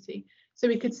the activity. So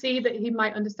we could see that he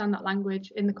might understand that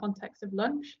language in the context of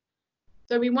lunch.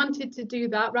 So we wanted to do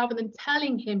that rather than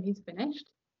telling him he's finished,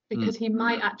 because he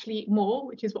might actually eat more,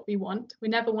 which is what we want. We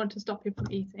never want to stop him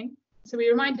from eating. So we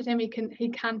reminded him he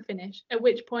can finish, at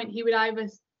which point he would either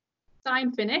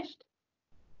sign finished,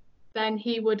 then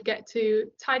he would get to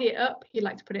tidy it up. He'd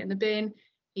like to put it in the bin.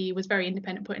 He was very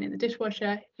independent putting it in the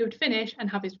dishwasher. He would finish and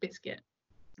have his biscuit.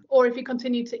 Or if he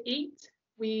continued to eat,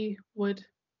 we would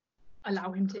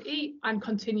allow him to eat and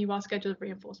continue our schedule of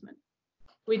reinforcement.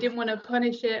 We didn't want to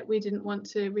punish it. We didn't want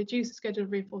to reduce the schedule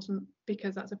of reinforcement,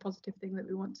 because that's a positive thing that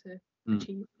we want to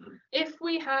achieve. If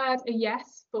we had a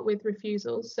yes, but with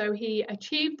refusals, so he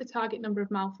achieved the target number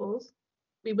of mouthfuls,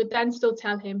 we would then still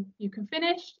tell him you can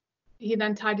finish. He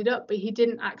then tidied up, but he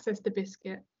didn't access the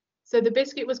biscuit. So the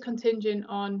biscuit was contingent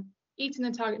on eating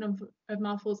the target number of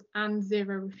mouthfuls and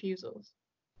 0 refusals.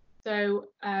 So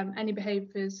any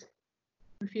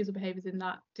refusal behaviours in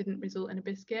that didn't result in a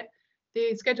biscuit.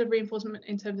 The scheduled reinforcement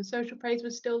in terms of social praise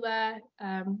was still there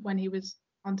when he was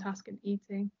on task and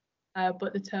eating,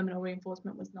 but the terminal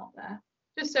reinforcement was not there.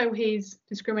 Just so he's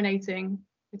discriminating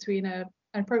between an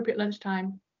appropriate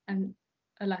lunchtime and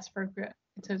a less appropriate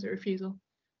in terms of refusal.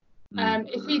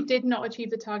 If he did not achieve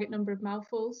the target number of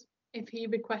mouthfuls, if he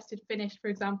requested finished, for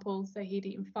example, say he'd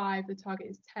eaten 5, the target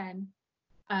is 10,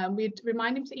 we'd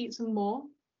remind him to eat some more.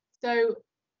 So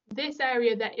this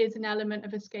area, there is an element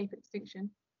of escape extinction,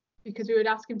 because we would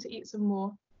ask him to eat some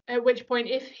more, at which point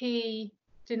if he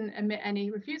didn't emit any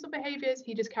refusal behaviours,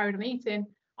 he just carried on eating,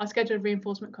 our schedule of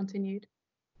reinforcement continued.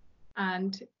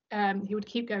 And he would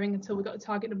keep going until we got the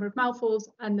target number of mouthfuls,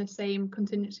 and the same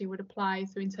contingency would apply.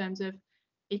 So in terms of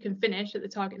he can finish at the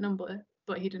target number,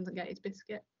 but he doesn't get his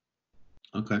biscuit.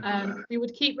 Okay. We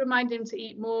would keep reminding him to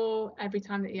eat more every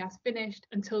time that he has finished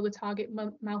until the target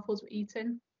mouthfuls were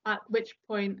eaten, at which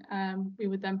point we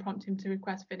would then prompt him to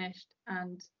request finished,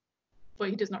 but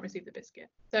he does not receive the biscuit.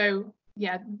 So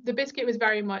yeah, the biscuit was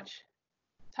very much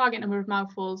target number of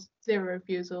mouthfuls, 0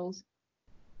 refusals,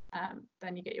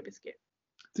 then you get your biscuit.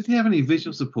 Did he have any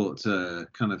visual support to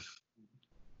kind of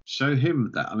show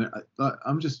him that? I mean,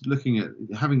 I'm just looking at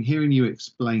hearing you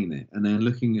explain it, and then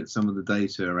looking at some of the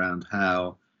data around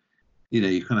how,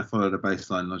 you kind of followed a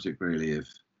baseline logic really of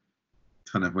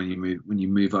kind of when you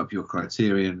move up your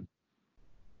criterion,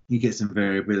 you get some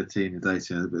variability in the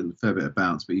data, a fair bit of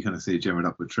bounce, but you kind of see a general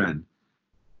upward trend.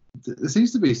 There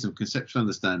seems to be some conceptual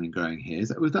understanding growing here.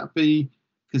 Would that be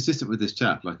consistent with this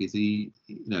chap? Like, is he,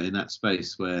 in that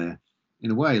space where,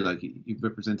 in a way, like you've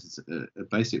represented a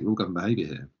basic rule-governed behaviour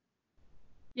here?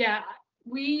 Yeah,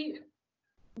 we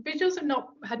visuals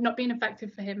had not been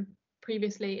effective for him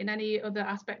previously in any other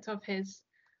aspect of his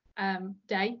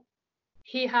day.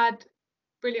 He had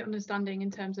brilliant understanding in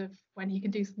terms of when he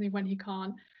can do something, when he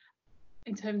can't,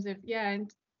 in terms of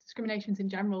and discriminations in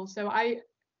general. So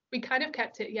we kind of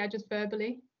kept it just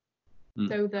verbally,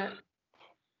 so that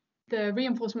the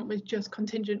reinforcement was just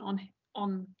contingent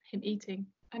on him eating.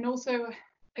 And also,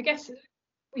 I guess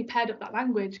we paired up that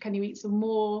language. Can you eat some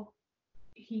more?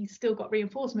 He's still got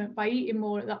reinforcement by eating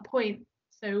more at that point.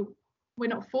 So we're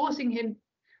not forcing him.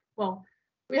 Well,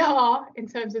 we are, in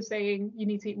terms of saying you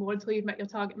need to eat more until you've met your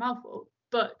target mouthful,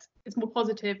 but it's more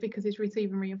positive because he's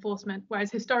receiving reinforcement.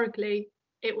 Whereas historically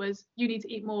it was, you need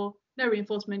to eat more, no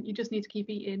reinforcement, you just need to keep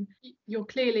eating. You're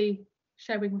clearly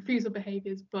showing refusal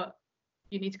behaviours, but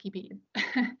you need to keep eating.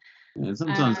 And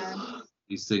sometimes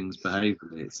these things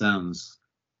behaviourally, it sounds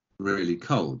really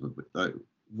cold, but like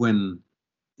when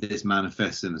this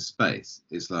manifests in a space,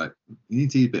 it's like, you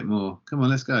need to eat a bit more, come on,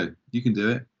 let's go, you can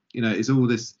do it. You know, it's all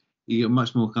this, you get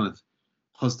much more kind of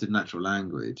positive natural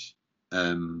language,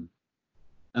 and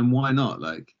why not?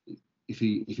 Like, if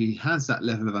he has that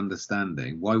level of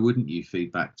understanding, why wouldn't you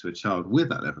feed back to a child with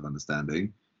that level of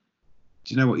understanding?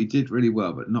 Do you know what, you did really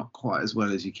well, but not quite as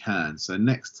well as you can, so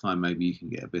next time maybe you can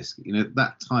get a biscuit. You know,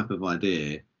 that type of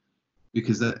idea,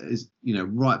 because that is, you know,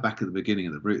 right back at the beginning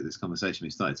of the root of this conversation, we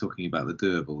started talking about the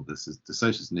doable, the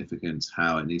social significance,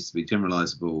 how it needs to be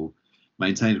generalizable,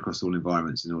 maintained across all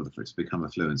environments in order for it to become a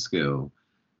fluent skill.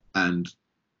 And,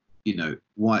 you know,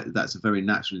 why that's a very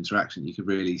natural interaction you could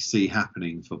really see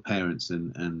happening for parents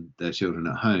and their children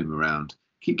at home around,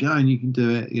 keep going, you can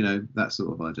do it, you know, that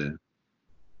sort of idea.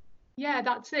 Yeah,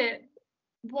 that's it.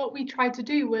 What we tried to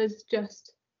do was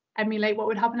just emulate what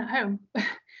would happen at home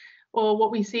or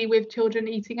what we see with children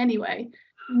eating anyway.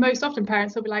 Most often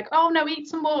parents will be like, oh no, eat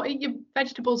some more, eat your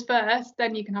vegetables first,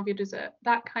 then you can have your dessert.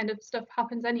 That kind of stuff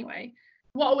happens anyway.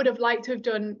 What I would have liked to have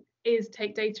done is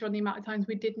take data on the amount of times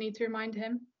we did need to remind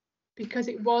him, because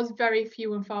it was very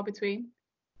few and far between.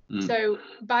 So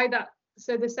by that,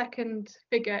 so the second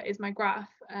figure is my graph,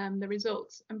 the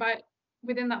results, and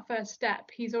within that first step,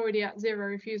 he's already at 0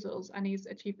 refusals and he's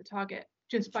achieved the target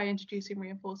just by introducing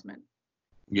reinforcement.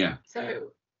 Yeah.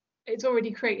 So it's already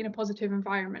creating a positive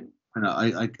environment.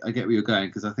 I get where you're going,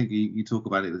 because I think you talk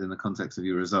about it within the context of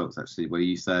your results, actually, where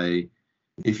you say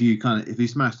if you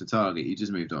smashed the target, you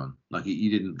just moved on. Like you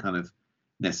didn't kind of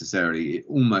necessarily,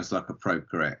 almost like a probe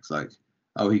corrects, like,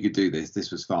 oh, he could do this,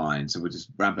 this was fine, so we'll just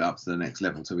ramp it up to the next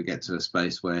level till we get to a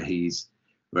space where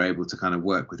we're able to kind of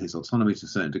work with his autonomy to a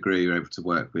certain degree. We're able to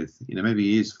work with, you know, maybe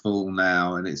he is full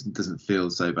now and it doesn't feel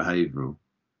so behavioural.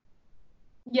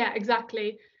 Yeah,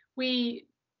 exactly.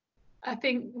 I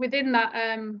think within that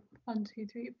 1, 2,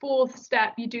 3, 4th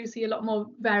step, you do see a lot more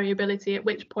variability, at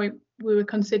which point we were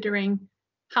considering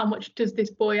how much does this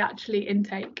boy actually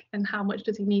intake and how much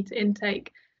does he need to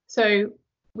intake. So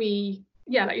we,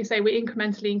 like you say, we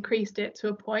incrementally increased it to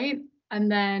a point,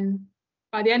 and then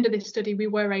by the end of this study, we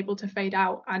were able to fade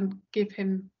out and give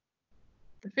him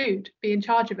the food, be in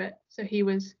charge of it. So he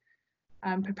was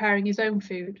preparing his own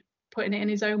food, putting it in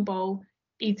his own bowl,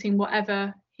 eating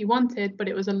whatever he wanted, but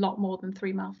it was a lot more than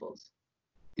 3 mouthfuls.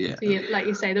 Yeah. So like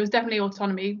you say, there was definitely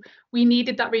autonomy. We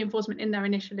needed that reinforcement in there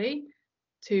initially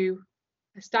to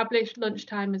establish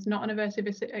lunchtime as not an aversive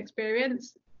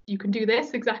experience. You can do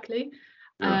this exactly,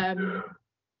 and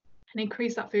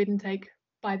increase that food intake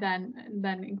by then, and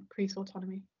then increase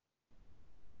autonomy.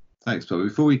 Thanks, Bob.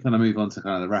 Before we kind of move on to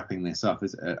kind of wrapping this up,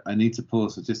 I need to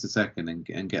pause for just a second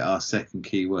and get our second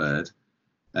key word.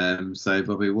 So,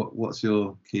 Bobby, what's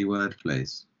your key word,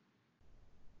 please?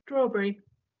 Strawberry.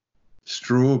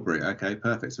 Strawberry. Okay,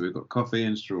 perfect. So we've got coffee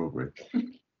and strawberry.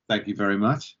 Thank you very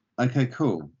much. Okay,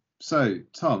 cool. So,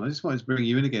 Tom, I just wanted to bring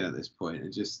you in again at this point,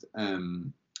 and just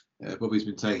Bobby's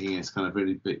been taking us kind of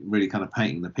really kind of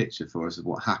painting the picture for us of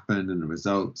what happened and the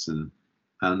results and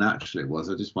how natural it was.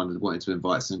 I just wanted to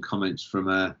invite some comments from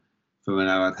an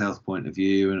allied health point of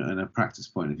view and a practice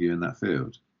point of view in that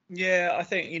field. Yeah, I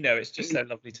think, it's just so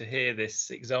lovely to hear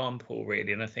this example,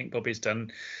 really, and I think Bobby's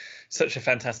done such a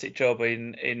fantastic job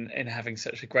in having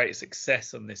such a great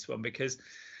success on this one, because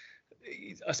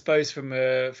I suppose from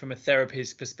a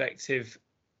therapist's perspective,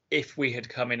 if we had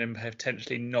come in and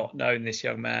potentially not known this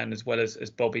young man as well as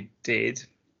Bobby did,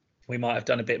 we might have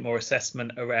done a bit more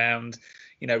assessment around,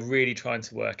 really trying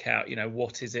to work out,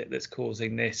 what is it that's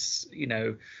causing this,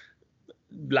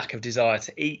 lack of desire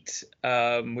to eat.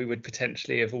 We would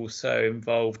potentially have also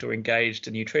involved or engaged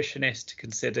a nutritionist to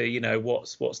consider,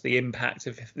 what's the impact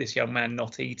of this young man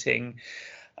not eating.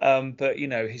 But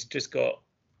he's just got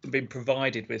been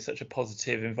provided with such a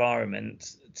positive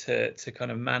environment to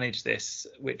kind of manage this,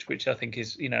 which I think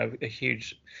is, you know, a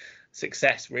huge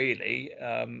success really,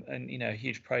 and, you know,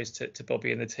 huge praise to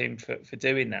Bobby and the team for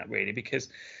doing that, really, because,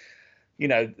 you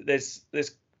know, there's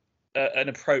an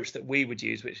approach that we would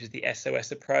use, which is the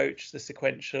SOS approach, the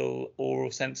sequential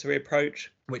oral sensory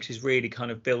approach, which is really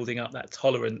kind of building up that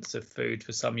tolerance of food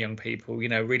for some young people, you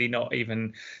know, really not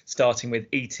even starting with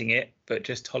eating it, but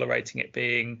just tolerating it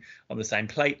being on the same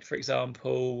plate, for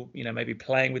example, you know, maybe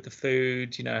playing with the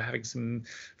food, you know, having some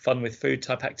fun with food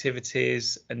type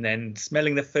activities, and then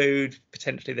smelling the food,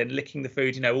 potentially then licking the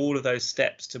food, you know, all of those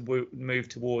steps to move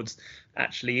towards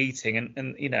actually eating.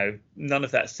 And you know, none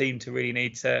of that seemed to really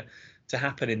need to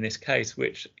happen in this case,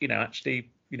 which, you know, actually,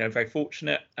 you know, very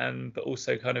fortunate, but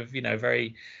also kind of, you know,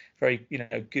 very, very, you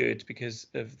know, good because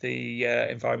of the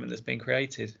environment that's been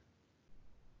created.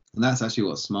 And that's actually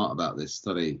what's smart about this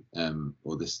study,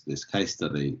 or this case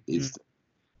study, is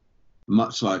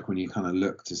much like when you kind of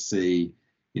look to see,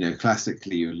 you know,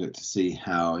 classically you look to see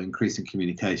how increasing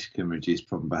communication can reduce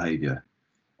problem behaviour,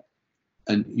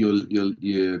 and your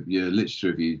literature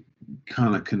review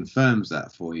kind of confirms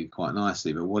that for you quite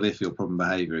nicely. But what if your problem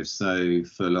behaviour is so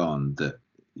full on that,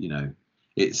 you know,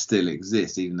 it still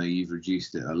exists even though you've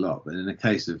reduced it a lot? But in the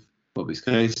case of Bobby's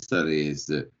case study, is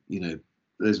that, you know,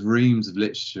 there's reams of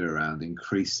literature around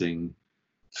increasing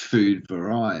food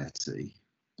variety,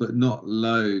 but not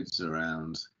loads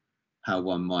around how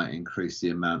one might increase the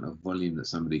amount of volume that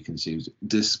somebody consumes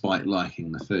despite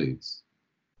liking the foods.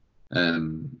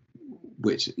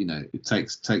 Which, you know, it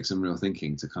takes some real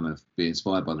thinking to kind of be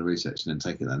inspired by the research and then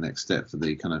take it that next step for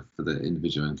the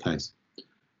individual in case.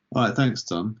 All right, thanks,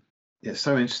 Tom. Yeah,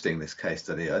 so interesting, this case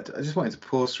study. I just wanted to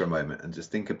pause for a moment and just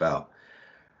think about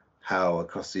how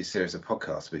across these series of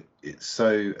podcasts, it's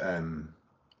so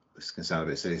this can sound a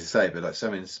bit silly to say, but like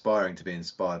so inspiring to be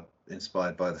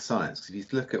inspired by the science. Because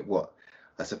if you look at what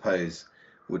I suppose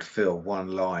would fill one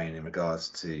line in regards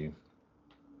to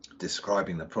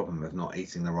describing the problem of not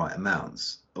eating the right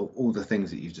amounts, all the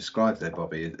things that you've described there,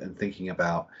 Bobby, and thinking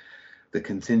about the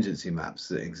contingency maps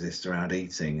that exist around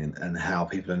eating and how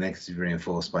people are negatively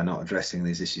reinforced by not addressing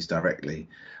these issues directly.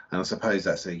 And I suppose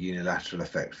that's a unilateral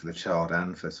effect for the child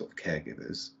and for sort of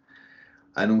caregivers.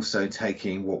 And also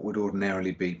taking what would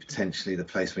ordinarily be potentially the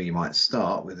place where you might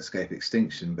start with escape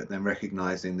extinction, but then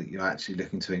recognizing that you're actually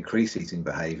looking to increase eating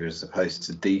behavior as opposed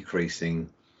to decreasing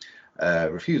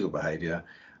refusal behavior,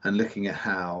 and looking at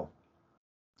how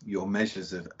your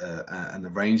measures of and the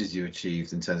ranges you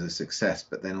achieved in terms of success,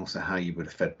 but then also how you would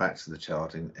have fed back to the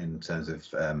child in terms of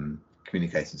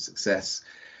communicating success.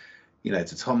 You know,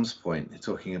 to Tom's point,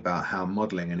 talking about how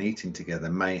modelling and eating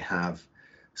together may have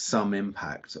some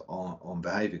impact on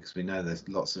behaviour, because we know there's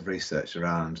lots of research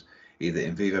around either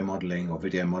in vivo modelling or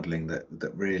video modelling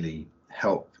that really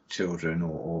help children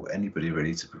or anybody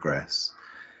really to progress.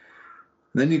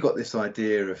 And then you've got this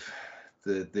idea of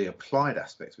the applied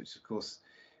aspects, which of course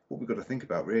what we've got to think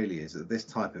about really is that this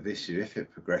type of issue, if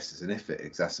it progresses and if it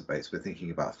exacerbates, we're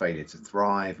thinking about failure to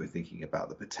thrive, we're thinking about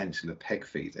the potential of peg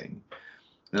feeding.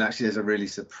 And actually there's a really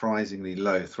surprisingly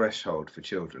low threshold for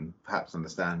children, perhaps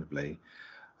understandably,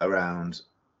 around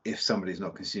if somebody's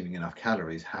not consuming enough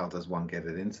calories, how does one get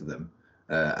it into them?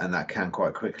 And that can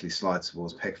quite quickly slide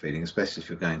towards peg feeding, especially if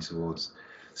you're going towards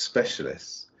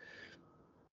specialists.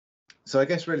 So I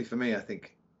guess really for me, I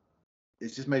think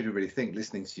it's just made me really think,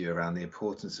 listening to you, around the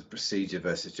importance of procedure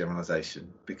versus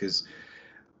generalization, because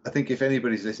I think if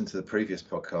anybody's listened to the previous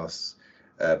podcasts,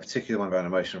 particularly the one around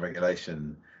emotional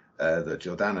regulation that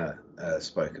Jordana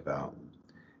spoke about,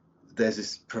 there's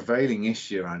this prevailing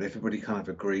issue around everybody kind of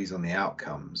agrees on the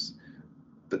outcomes,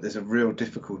 but there's a real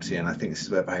difficulty, and I think this is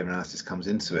where behavior analysis comes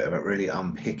into it, about really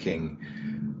unpicking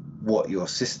what your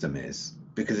system is,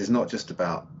 because it's not just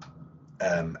about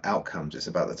outcomes, it's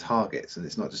about the targets, and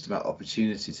it's not just about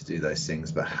opportunity to do those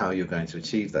things, but how you're going to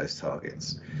achieve those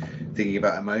targets. Thinking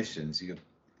about emotions, you're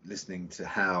listening to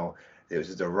how it was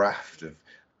just a raft of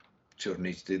children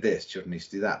need to do this, children need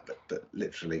to do that, but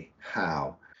literally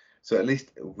how. So at least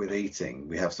with eating,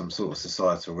 we have some sort of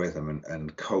societal rhythm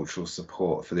and cultural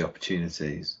support for the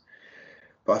opportunities.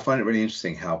 But I find it really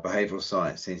interesting how behavioural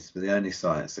science seems to be the only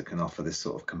science that can offer this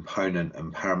sort of component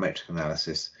and parametric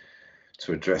analysis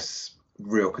to address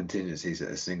real contingencies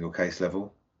at a single case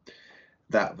level.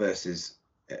 That versus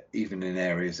even in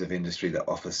areas of industry that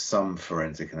offer some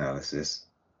forensic analysis,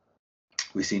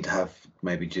 we seem to have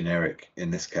maybe generic,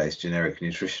 in this case, generic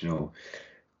nutritional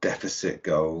deficit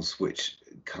goals, which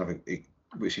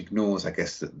ignores, I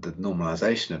guess, the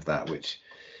normalization of that, which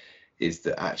is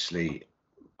that actually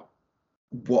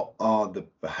what are the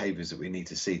behaviours that we need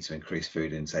to see to increase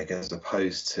food intake, as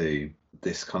opposed to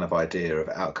this kind of idea of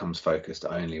outcomes focused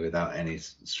only without any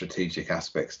strategic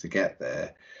aspects to get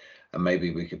there. And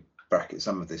maybe we could bracket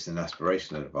some of this in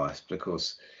aspirational advice, but of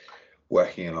course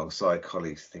working alongside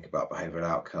colleagues to think about behavioural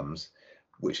outcomes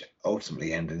which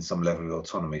ultimately end in some level of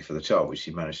autonomy for the child, which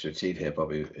you managed to achieve here,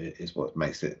 Bobby, is what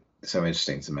makes it so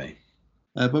interesting to me.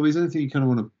 Bobby, is there anything you kind of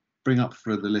want to bring up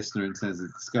for the listener in terms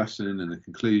of discussion and a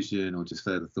conclusion, or just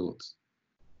further thoughts?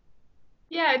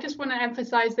 Yeah, I just want to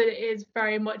emphasize that it is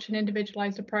very much an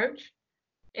individualized approach.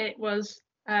 It was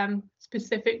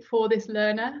specific for this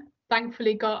learner.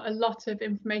 Thankfully got a lot of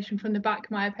information from the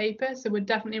Bachmeier paper, so would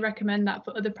definitely recommend that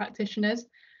for other practitioners.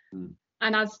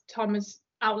 And as Tom has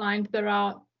outlined, there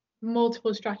are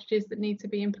multiple strategies that need to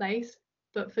be in place,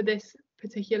 but for this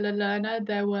particular learner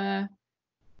there were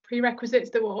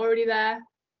prerequisites that were already there.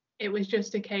 It was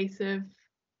just a case of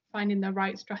finding the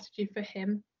right strategy for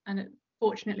him, and it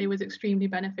fortunately was extremely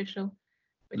beneficial,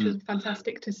 which was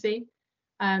fantastic to see.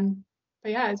 But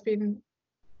yeah, it's been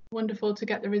wonderful to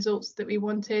get the results that we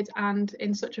wanted, and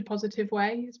in such a positive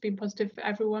way. It's been positive for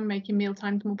everyone, making meal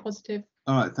times more positive.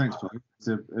 All right, thanks, Bobby. It's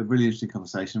a really interesting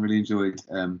conversation. Really enjoyed.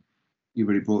 You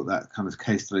really brought that kind of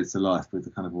case study to life with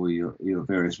the kind of all your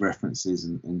various references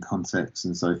and contexts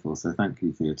and so forth. So thank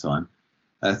you for your time.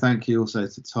 Thank you also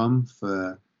to Tom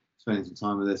for spending some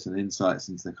time with us and insights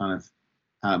into kind of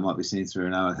how it might be seen through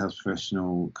an allied health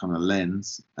professional kind of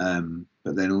lens,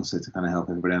 but then also to kind of help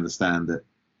everybody understand that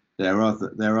there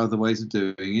are other ways of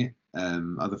doing it,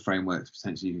 other frameworks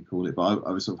potentially you could call it. But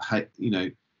I was sort of,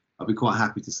 I'd be quite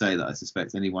happy to say that I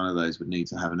suspect any one of those would need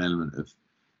to have an element of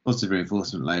positive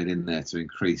reinforcement laid in there to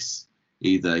increase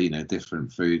either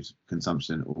different food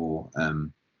consumption or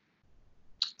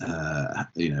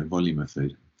volume of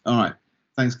food. All right,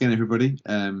 thanks again, everybody.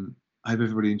 I hope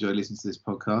everybody enjoyed listening to this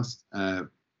podcast.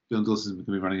 Beyond Dawson's going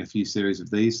to be running a few series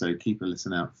of these, so keep a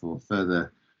listen out for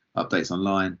further updates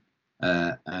online.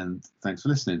 And thanks for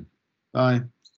listening. Bye.